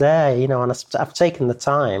interest there, you know, and I've taken the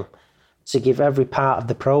time to give every part of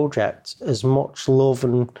the project as much love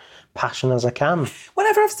and passion as I can.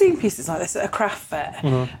 Whenever I've seen pieces like this at a craft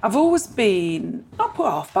fair, I've always been, not put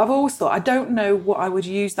off, but I've always thought, I don't know what I would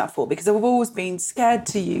use that for, because I've always been scared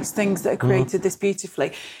to use things that are created this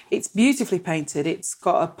beautifully. It's beautifully painted. It's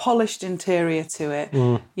got a polished interior to it.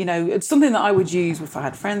 You know, it's something that I would use if I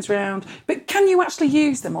had friends around. But can you actually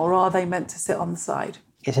use them, or are they meant to sit on the side?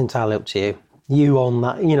 It's entirely up to you. You own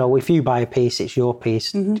that. You know, if you buy a piece, it's your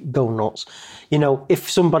piece. Go nuts. You know, if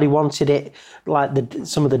somebody wanted it, like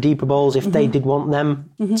some of the deeper bowls, if they did want them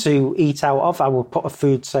to eat out of, I would put a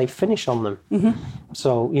food safe finish on them.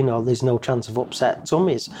 So, you know, there's no chance of upset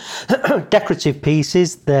tummies. Decorative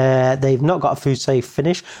pieces, they've not got a food safe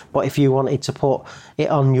finish, but if you wanted to put it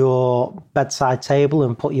on your bedside table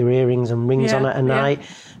and put your earrings and rings on it at night,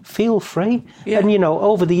 feel free. And, you know,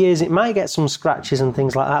 over the years, it might get some scratches and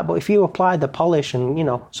things like that, but if you apply the polish and, you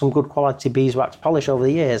know, some good quality beeswax polish over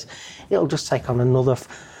the years, it'll just take on another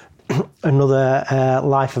another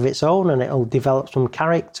life of its own, and it'll develop some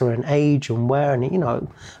character and age and wear, and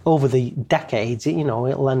over the decades,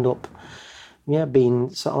 it'll end up being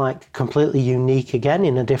sort of like completely unique again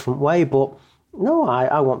in a different way. But no,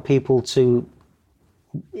 I want people to.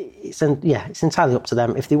 It's entirely up to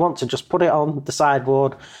them. If they want to just put it on the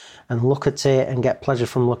sideboard and look at it and get pleasure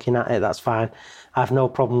from looking at it, that's fine. I have no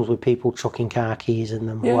problems with people chucking car keys in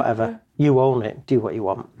them or whatever. Yeah. You own it. Do what you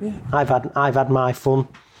want. Yeah. I've had my fun,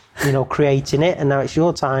 creating it, and now it's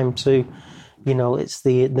your time to, it's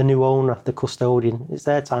the new owner, the custodian. It's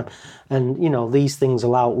their time, and these things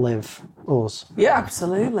will outlive us. Yeah,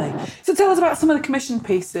 absolutely. So tell us about some of the commission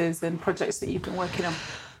pieces and projects that you've been working on.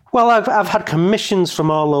 Well, I've had commissions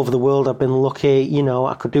from all over the world. I've been lucky,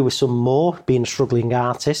 I could do with some more. Being a struggling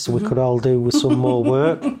artist, we could all do with some more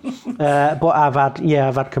work. But I've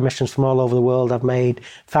had commissions from all over the world. I've made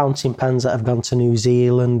fountain pens that have gone to New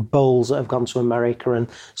Zealand, bowls that have gone to America, and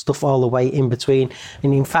stuff all the way in between.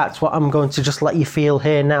 And in fact, what I'm going to just let you feel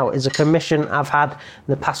here now is a commission I've had in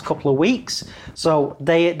the past couple of weeks. So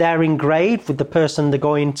they're engraved with the person they're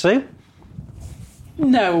going to.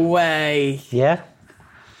 No way. Yeah.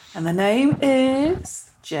 And the name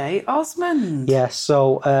is J. Osmond. Yes,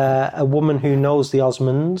 so a woman who knows the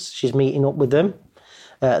Osmonds, she's meeting up with them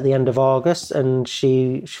at the end of August, and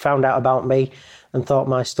she found out about me and thought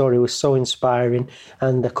my story was so inspiring.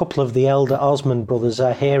 And a couple of the elder Osmond brothers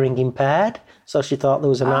are hearing impaired, so she thought there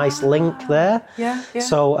was a nice link there. Yeah.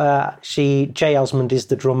 So J. Osmond is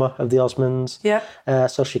the drummer of the Osmonds. Yeah.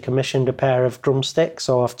 So she commissioned a pair of drumsticks.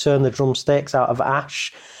 So I've turned the drumsticks out of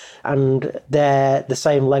ash, and they're the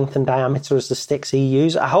same length and diameter as the sticks he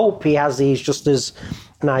used. I hope he has these just as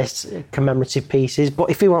nice commemorative pieces,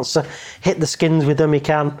 but if he wants to hit the skins with them, he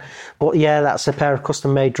can. But yeah, that's a pair of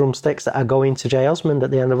custom-made drumsticks that are going to J. Osmond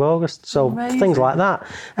at the end of August. So amazing. Things like that.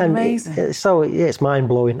 And amazing. It's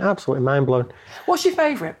mind-blowing, absolutely mind-blowing. What's your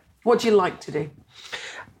favourite? What do you like to do?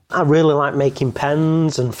 I really like making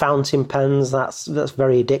pens and fountain pens. That's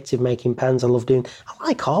very addictive, making pens. I love doing. I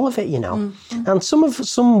like all of it, Mm-hmm. And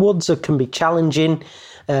some woods can be challenging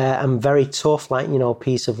and very tough, like a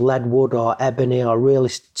piece of lead wood or ebony or a really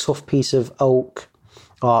tough piece of oak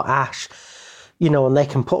or ash, and they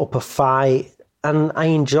can put up a fight, and I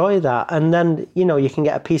enjoy that. And then you can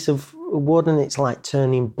get a piece of wood and it's like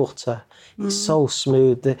turning butter. It's so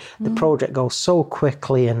smooth. The project goes so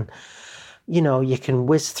quickly, and you can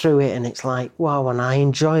whiz through it, and it's like, wow, and I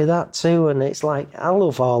enjoy that too. And it's like, I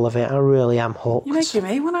love all of it. I really am hooked. You're making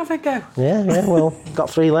me want to have a go. Yeah, well, got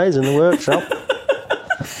 3 layers in the workshop.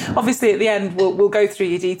 Obviously, at the end, we'll go through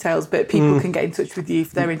your details, but people can get in touch with you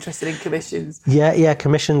if they're interested in commissions. Yeah,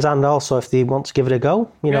 commissions, and also if they want to give it a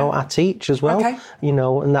go, I teach as well. Okay.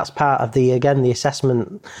 And that's part of the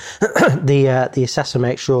assessment. The assessor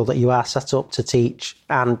makes sure that you are set up to teach,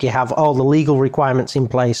 and you have all the legal requirements in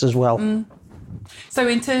place as well. So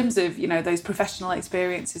in terms of, those professional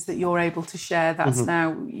experiences that you're able to share, that's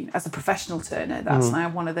now, as a professional turner, that's now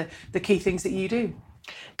one of the key things that you do.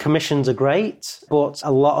 Commissions are great, but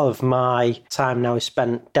a lot of my time now is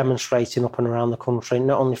spent demonstrating up and around the country,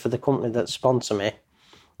 not only for the company that sponsor me,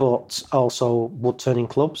 but also wood turning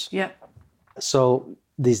clubs. Yeah. So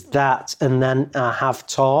there's that, and then I have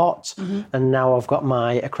taught, and now I've got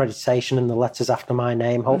my accreditation and the letters after my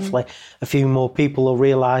name. Hopefully a few more people will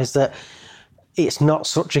realise that it's not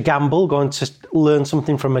such a gamble going to learn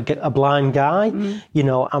something from a blind guy.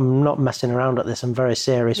 I'm not messing around at this. I'm very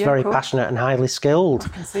serious, very passionate and highly skilled. I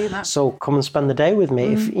can see that. So come and spend the day with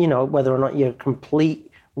me. If, whether or not you're a complete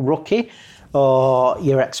rookie or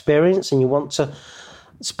you're experienced and you want to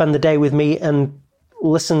spend the day with me and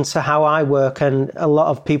listen to how I work. And a lot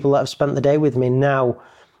of people that have spent the day with me now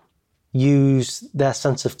use their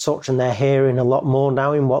sense of touch and their hearing a lot more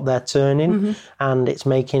now in what they're turning. And it's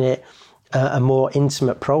making it a more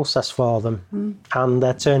intimate process for them, and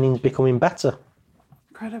their turning's becoming better.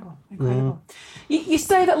 Incredible. You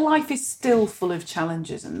say that life is still full of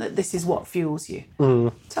challenges and that this is what fuels you.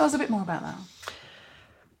 Tell us a bit more about that.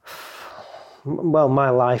 Well,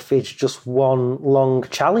 my life is just one long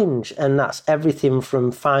challenge, and that's everything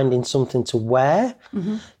from finding something to wear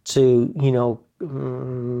to,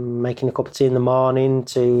 making a cup of tea in the morning,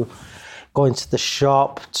 to going to the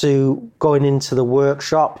shop, to going into the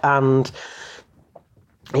workshop, and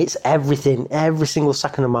it's everything. Every single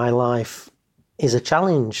second of my life is a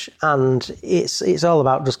challenge, and it's all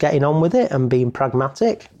about just getting on with it and being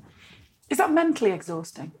pragmatic. Is that mentally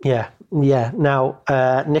exhausting? Yeah. Now,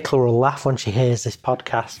 Nicola will laugh when she hears this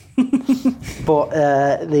podcast, but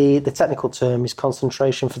the technical term is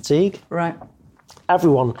concentration fatigue. Right.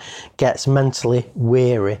 Everyone gets mentally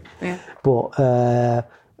weary, but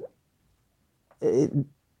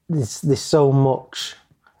there's so much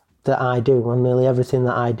that I do, and nearly everything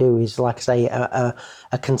that I do is, like I say,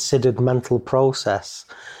 a considered mental process.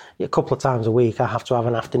 A couple of times a week I have to have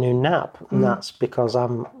an afternoon nap, and that's because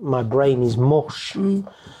my brain is mush.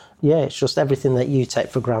 Yeah, it's just everything that you take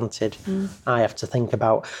for granted I have to think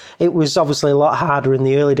about. It was obviously a lot harder in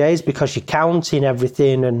the early days because you're counting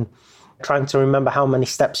everything and trying to remember how many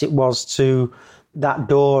steps it was to that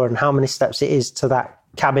door and how many steps it is to that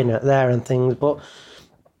cabinet there and things. But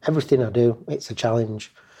everything I do, it's a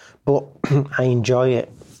challenge. But I enjoy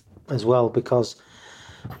it as well because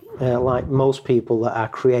like most people that are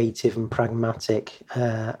creative and pragmatic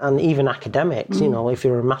and even academics, you know, if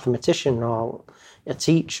you're a mathematician or a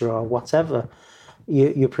teacher or whatever,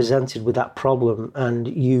 you're presented with that problem and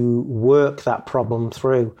you work that problem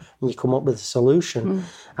through and you come up with a solution.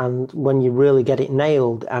 And when you really get it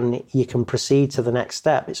nailed and you can proceed to the next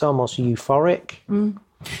step, it's almost euphoric.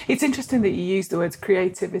 It's interesting that you use the words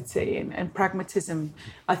creativity and pragmatism.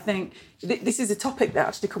 I think this is a topic that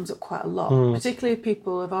actually comes up quite a lot, particularly with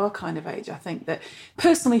people of our kind of age. I think that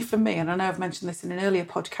personally for me, and I know I've mentioned this in an earlier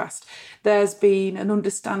podcast, there's been an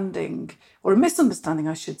understanding, or a misunderstanding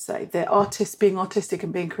I should say, that artists being artistic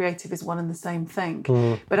and being creative is one and the same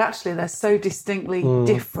thing. But actually they're so distinctly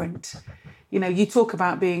different. You know, you talk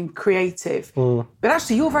about being creative, but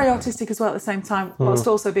actually you're very artistic as well at the same time, whilst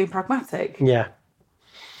also being pragmatic. Yeah,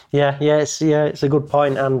 it's a good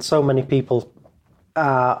point, and so many people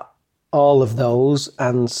are all of those,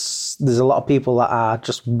 and there's a lot of people that are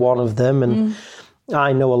just one of them, and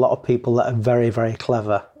I know a lot of people that are very, very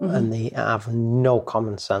clever, and they have no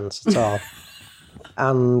common sense at all.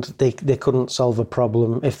 And they couldn't solve a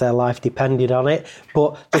problem if their life depended on it.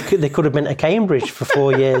 But they could have been to Cambridge for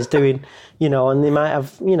 4 years doing, you know, and they might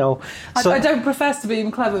have, you know. So, I don't profess to be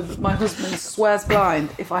even clever, but my husband swears blind.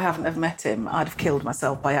 If I haven't have met him, I'd have killed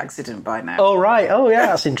myself by accident by now. Oh, right. Oh, yeah,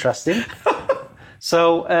 that's interesting.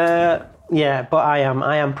 So, yeah, but I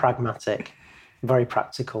am pragmatic, very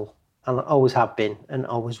practical, and I always have been and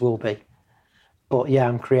always will be. But, yeah,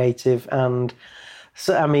 I'm creative and...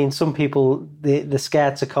 So, I mean, some people, they're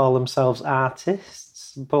scared to call themselves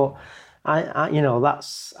artists, but I you know,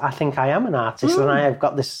 I think I am an artist and I have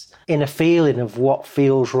got this inner feeling of what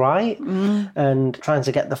feels right and trying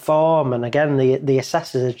to get the form. And again, the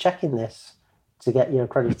assessors are checking this to get your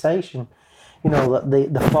accreditation. You know,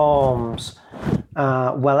 that the forms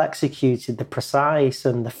are well executed, the precise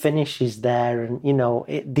and the finish is there. And, you know,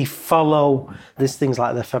 they follow, there's things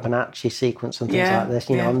like the Fibonacci sequence and things like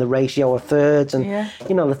this, you know, and the ratio of thirds. And,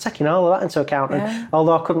 you know, they're taking all of that into account. And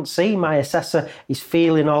although I couldn't see, my assessor is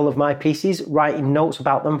feeling all of my pieces, writing notes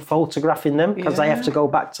about them, photographing them, because I have to go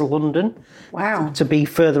back to London to be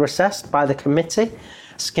further assessed by the committee.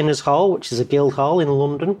 Skinner's Hall, which is a guild hall in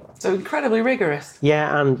London. So incredibly rigorous.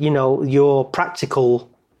 Yeah, and, you know, your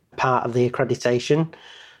practical part of the accreditation,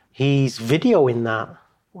 he's videoing that.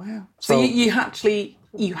 Wow. So you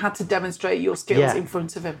had to demonstrate your skills in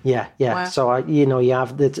front of him. Yeah. Wow. So, you know, you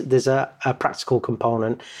have, there's a practical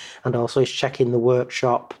component, and also he's checking the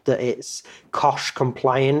workshop that it's COSH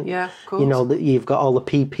compliant. Yeah, of course. You know, that you've got all the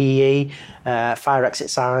PPE, fire exit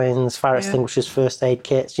signs, fire extinguishers, first aid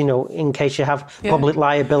kits, you know, in case you have public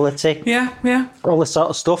liability. Yeah. All this sort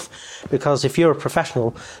of stuff. Because if you're a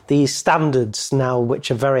professional, these standards now, which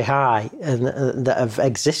are very high and that have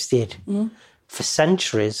existed for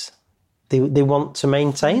centuries, they want to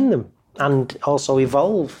maintain them and also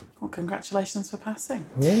evolve. Well, congratulations for passing.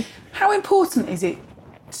 Yeah. How important is it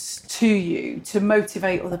to you to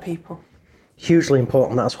motivate other people? Hugely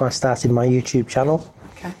important. That's why I started my YouTube channel.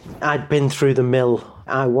 Okay. I'd been through the mill.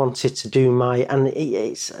 I wanted to do and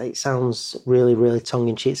it sounds really, really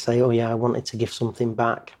tongue-in-cheek to say, oh yeah, I wanted to give something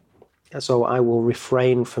back. So I will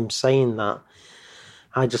refrain from saying that.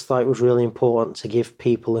 I just thought it was really important to give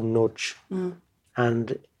people a nudge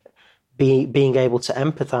and being able to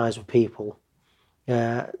empathise with people.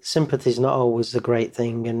 Sympathy is not always a great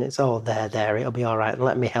thing, and it's, oh, there, it'll be all right, and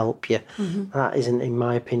let me help you. That isn't, in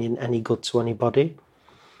my opinion, any good to anybody.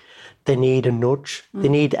 They need a nudge. They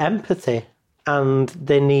need empathy, and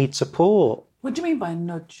they need support. What do you mean by a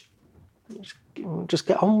nudge? Just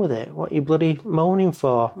get on with it. What are you bloody moaning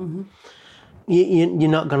for? You're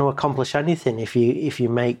not going to accomplish anything if you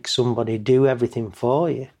make somebody do everything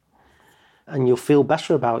for you. And you'll feel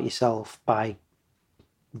better about yourself by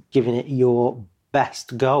giving it your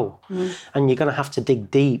best go. And you're going to have to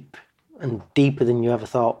dig deep and deeper than you ever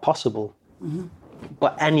thought possible.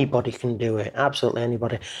 But anybody can do it, absolutely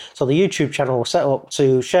anybody. So the YouTube channel was set up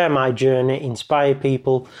to share my journey, inspire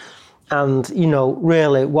people. And, you know,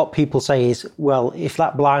 really what people say is, well, if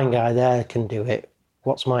that blind guy there can do it,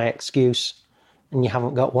 what's my excuse? and you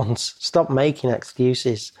haven't got one, stop making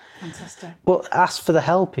excuses. Fantastic. But ask for the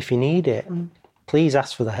help if you need it. Please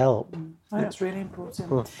ask for the help. I think that's really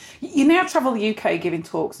important. You now travel the UK giving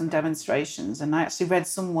talks and demonstrations, and I actually read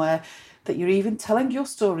somewhere that you're even telling your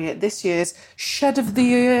story at this year's Shed of the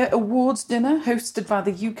Year Awards dinner hosted by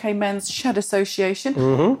the UK Men's Shed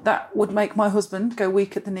Association. That would make my husband go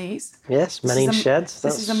weak at the knees. Yes, men in sheds.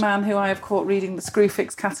 This is a man who I have caught reading the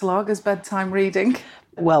Screwfix catalogue as bedtime reading.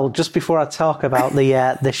 Well, just before I talk about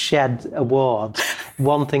the Shed Award,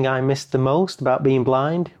 one thing I missed the most about being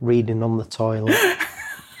blind, reading on the toilet.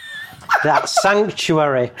 That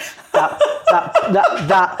sanctuary,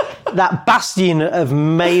 that bastion of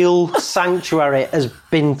male sanctuary has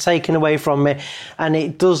been taken away from me, and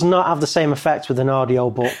it does not have the same effect with an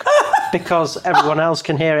audiobook because everyone else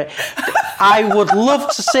can hear it. I would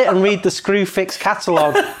love to sit and read the Screwfix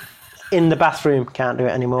catalogue in the bathroom. Can't do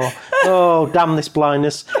it anymore. Oh, damn this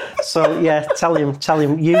blindness. So, yeah, tell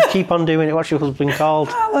him, you keep on doing it. What's your husband called?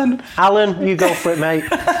 Alan, you go for it, mate.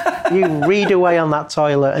 You read away on that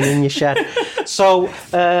toilet and in your shed. So,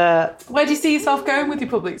 where do you see yourself going with your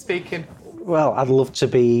public speaking? Well, I'd love to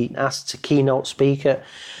be asked to keynote speak at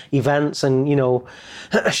events and,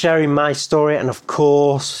 sharing my story and, of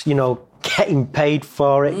course, getting paid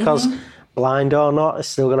for it because blind or not, it's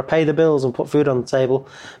still got to pay the bills and put food on the table.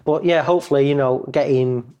 But, yeah, hopefully,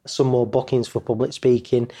 getting some more bookings for public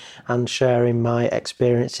speaking and sharing my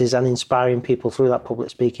experiences and inspiring people through that public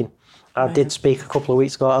speaking. I did speak a couple of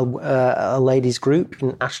weeks ago at a ladies' group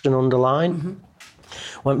in Ashton-under-Lyne.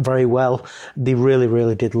 Went very well. They really,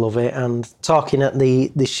 really did love it. And talking at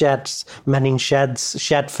the sheds, Men in Sheds,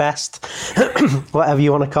 Shed Fest, whatever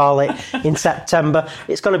you want to call it, in September,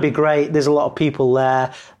 it's going to be great. There's a lot of people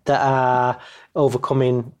there that are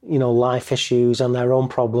overcoming, life issues and their own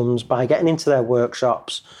problems by getting into their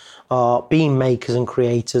workshops or being makers and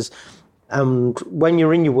creators. And when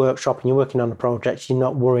you're in your workshop and you're working on a project, you're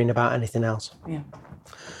not worrying about anything else. Yeah.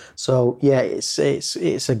 So, yeah,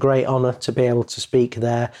 it's a great honour to be able to speak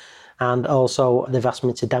there. And also, they've asked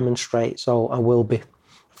me to demonstrate, so I will be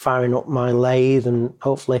firing up my lathe and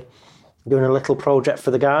hopefully doing a little project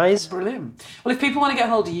for the guys. Brilliant. Well, if people want to get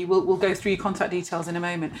hold of you, we'll go through your contact details in a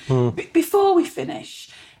moment. Before we finish,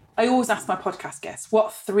 I always ask my podcast guests,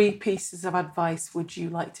 what 3 pieces of advice would you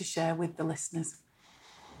like to share with the listeners?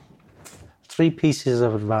 3 pieces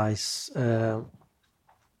of advice.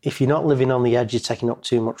 If you're not living on the edge, you're taking up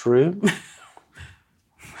too much room.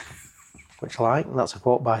 Which I like. That's a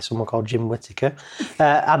quote by someone called Jim Whittaker.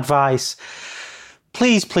 Advice.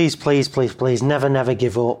 Please, please, please, please, please, never, never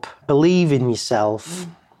give up. Believe in yourself.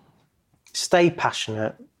 Stay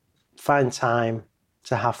passionate. Find time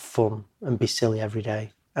to have fun and be silly every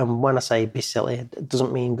day. And when I say be silly, it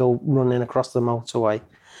doesn't mean go running across the motorway.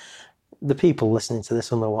 The people listening to this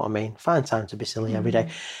will know what I mean. Find time to be silly every day.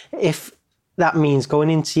 If that means going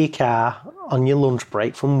into your car on your lunch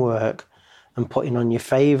break from work and putting on your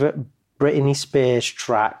favourite Britney Spears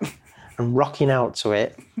track and rocking out to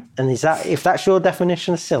it, and if that's your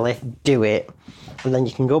definition of silly, do it. And then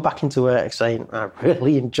you can go back into work saying, I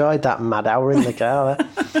really enjoyed that mad hour in the car.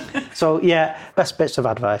 So, yeah, best bits of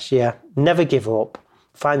advice, yeah. Never give up.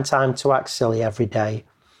 Find time to act silly every day.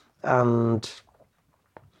 And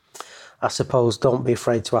I suppose don't be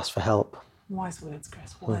afraid to ask for help. Wise words,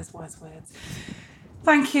 Chris. Wise words.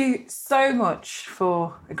 Thank you so much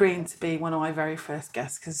for agreeing to be one of my very first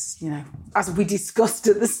guests because, as we discussed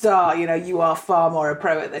at the start, you are far more a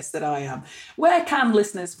pro at this than I am. Where can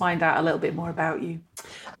listeners find out a little bit more about you?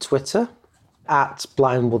 Twitter,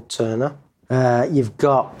 @BlindwoodTurner. You've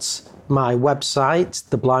got my website,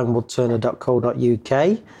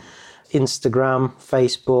 theblindwoodturner.co.uk, Instagram,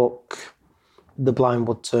 Facebook, The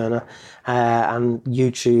Blindwood Turner, and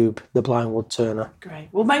YouTube, The Blindwood Turner. Great.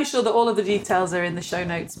 We'll make sure that all of the details are in the show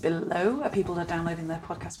notes below where people are downloading their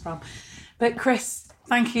podcast from. But Chris,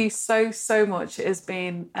 thank you so, so much. It has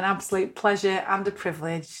been an absolute pleasure and a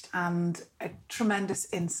privilege and a tremendous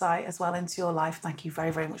insight as well into your life. Thank you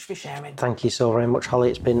very, very much for sharing. Thank you so very much, Holly.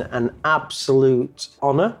 It's been an absolute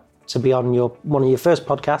honour to be on one of your first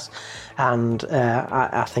podcasts, and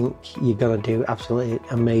I think you're going to do absolutely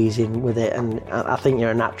amazing with it, and I think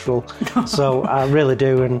you're a natural. So I really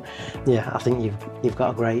do, and yeah, I think you've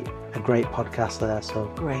got a great podcast there. So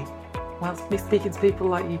great. Well, it's me speaking to people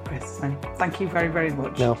like you, Chris. So thank you very, very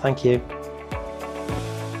much. No, thank you.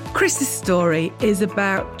 Chris's story is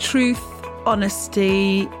about truth,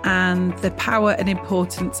 honesty, and the power and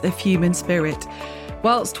importance of human spirit.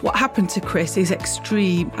 Whilst what happened to Chris is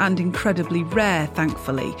extreme and incredibly rare,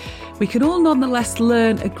 thankfully, we can all nonetheless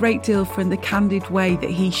learn a great deal from the candid way that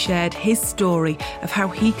he shared his story of how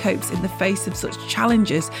he copes in the face of such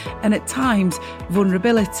challenges and at times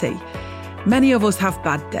vulnerability. Many of us have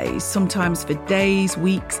bad days, sometimes for days,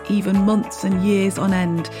 weeks, even months and years on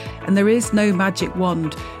end, and there is no magic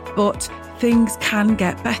wand, but things can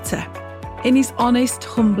get better. In his honest,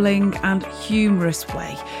 humbling and humorous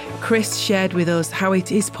way, Chris shared with us how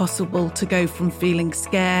it is possible to go from feeling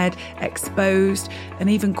scared, exposed and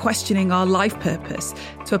even questioning our life purpose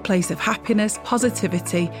to a place of happiness,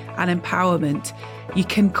 positivity and empowerment. You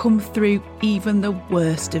can come through even the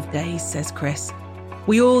worst of days, says Chris.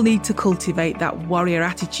 We all need to cultivate that warrior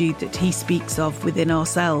attitude that he speaks of within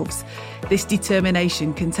ourselves. This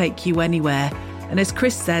determination can take you anywhere. And as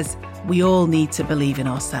Chris says, we all need to believe in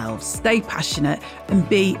ourselves, stay passionate and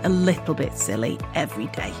be a little bit silly every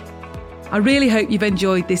day. I really hope you've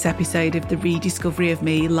enjoyed this episode of the Rediscovery of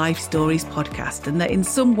Me Life Stories podcast and that in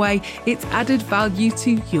some way it's added value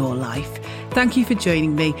to your life. Thank you for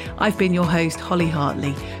joining me. I've been your host, Holly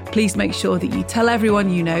Hartley. Please make sure that you tell everyone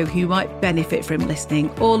you know who might benefit from listening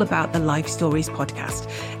all about the Life Stories podcast.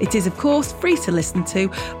 It is, of course, free to listen to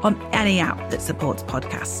on any app that supports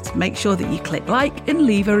podcasts. Make sure that you click like and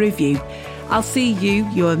leave a review. I'll see you,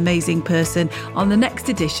 you amazing person, on the next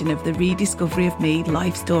edition of the Rediscovery of Me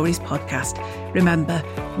Life Stories podcast. Remember,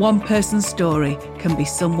 one person's story can be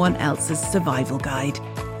someone else's survival guide.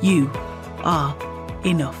 You are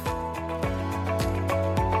enough.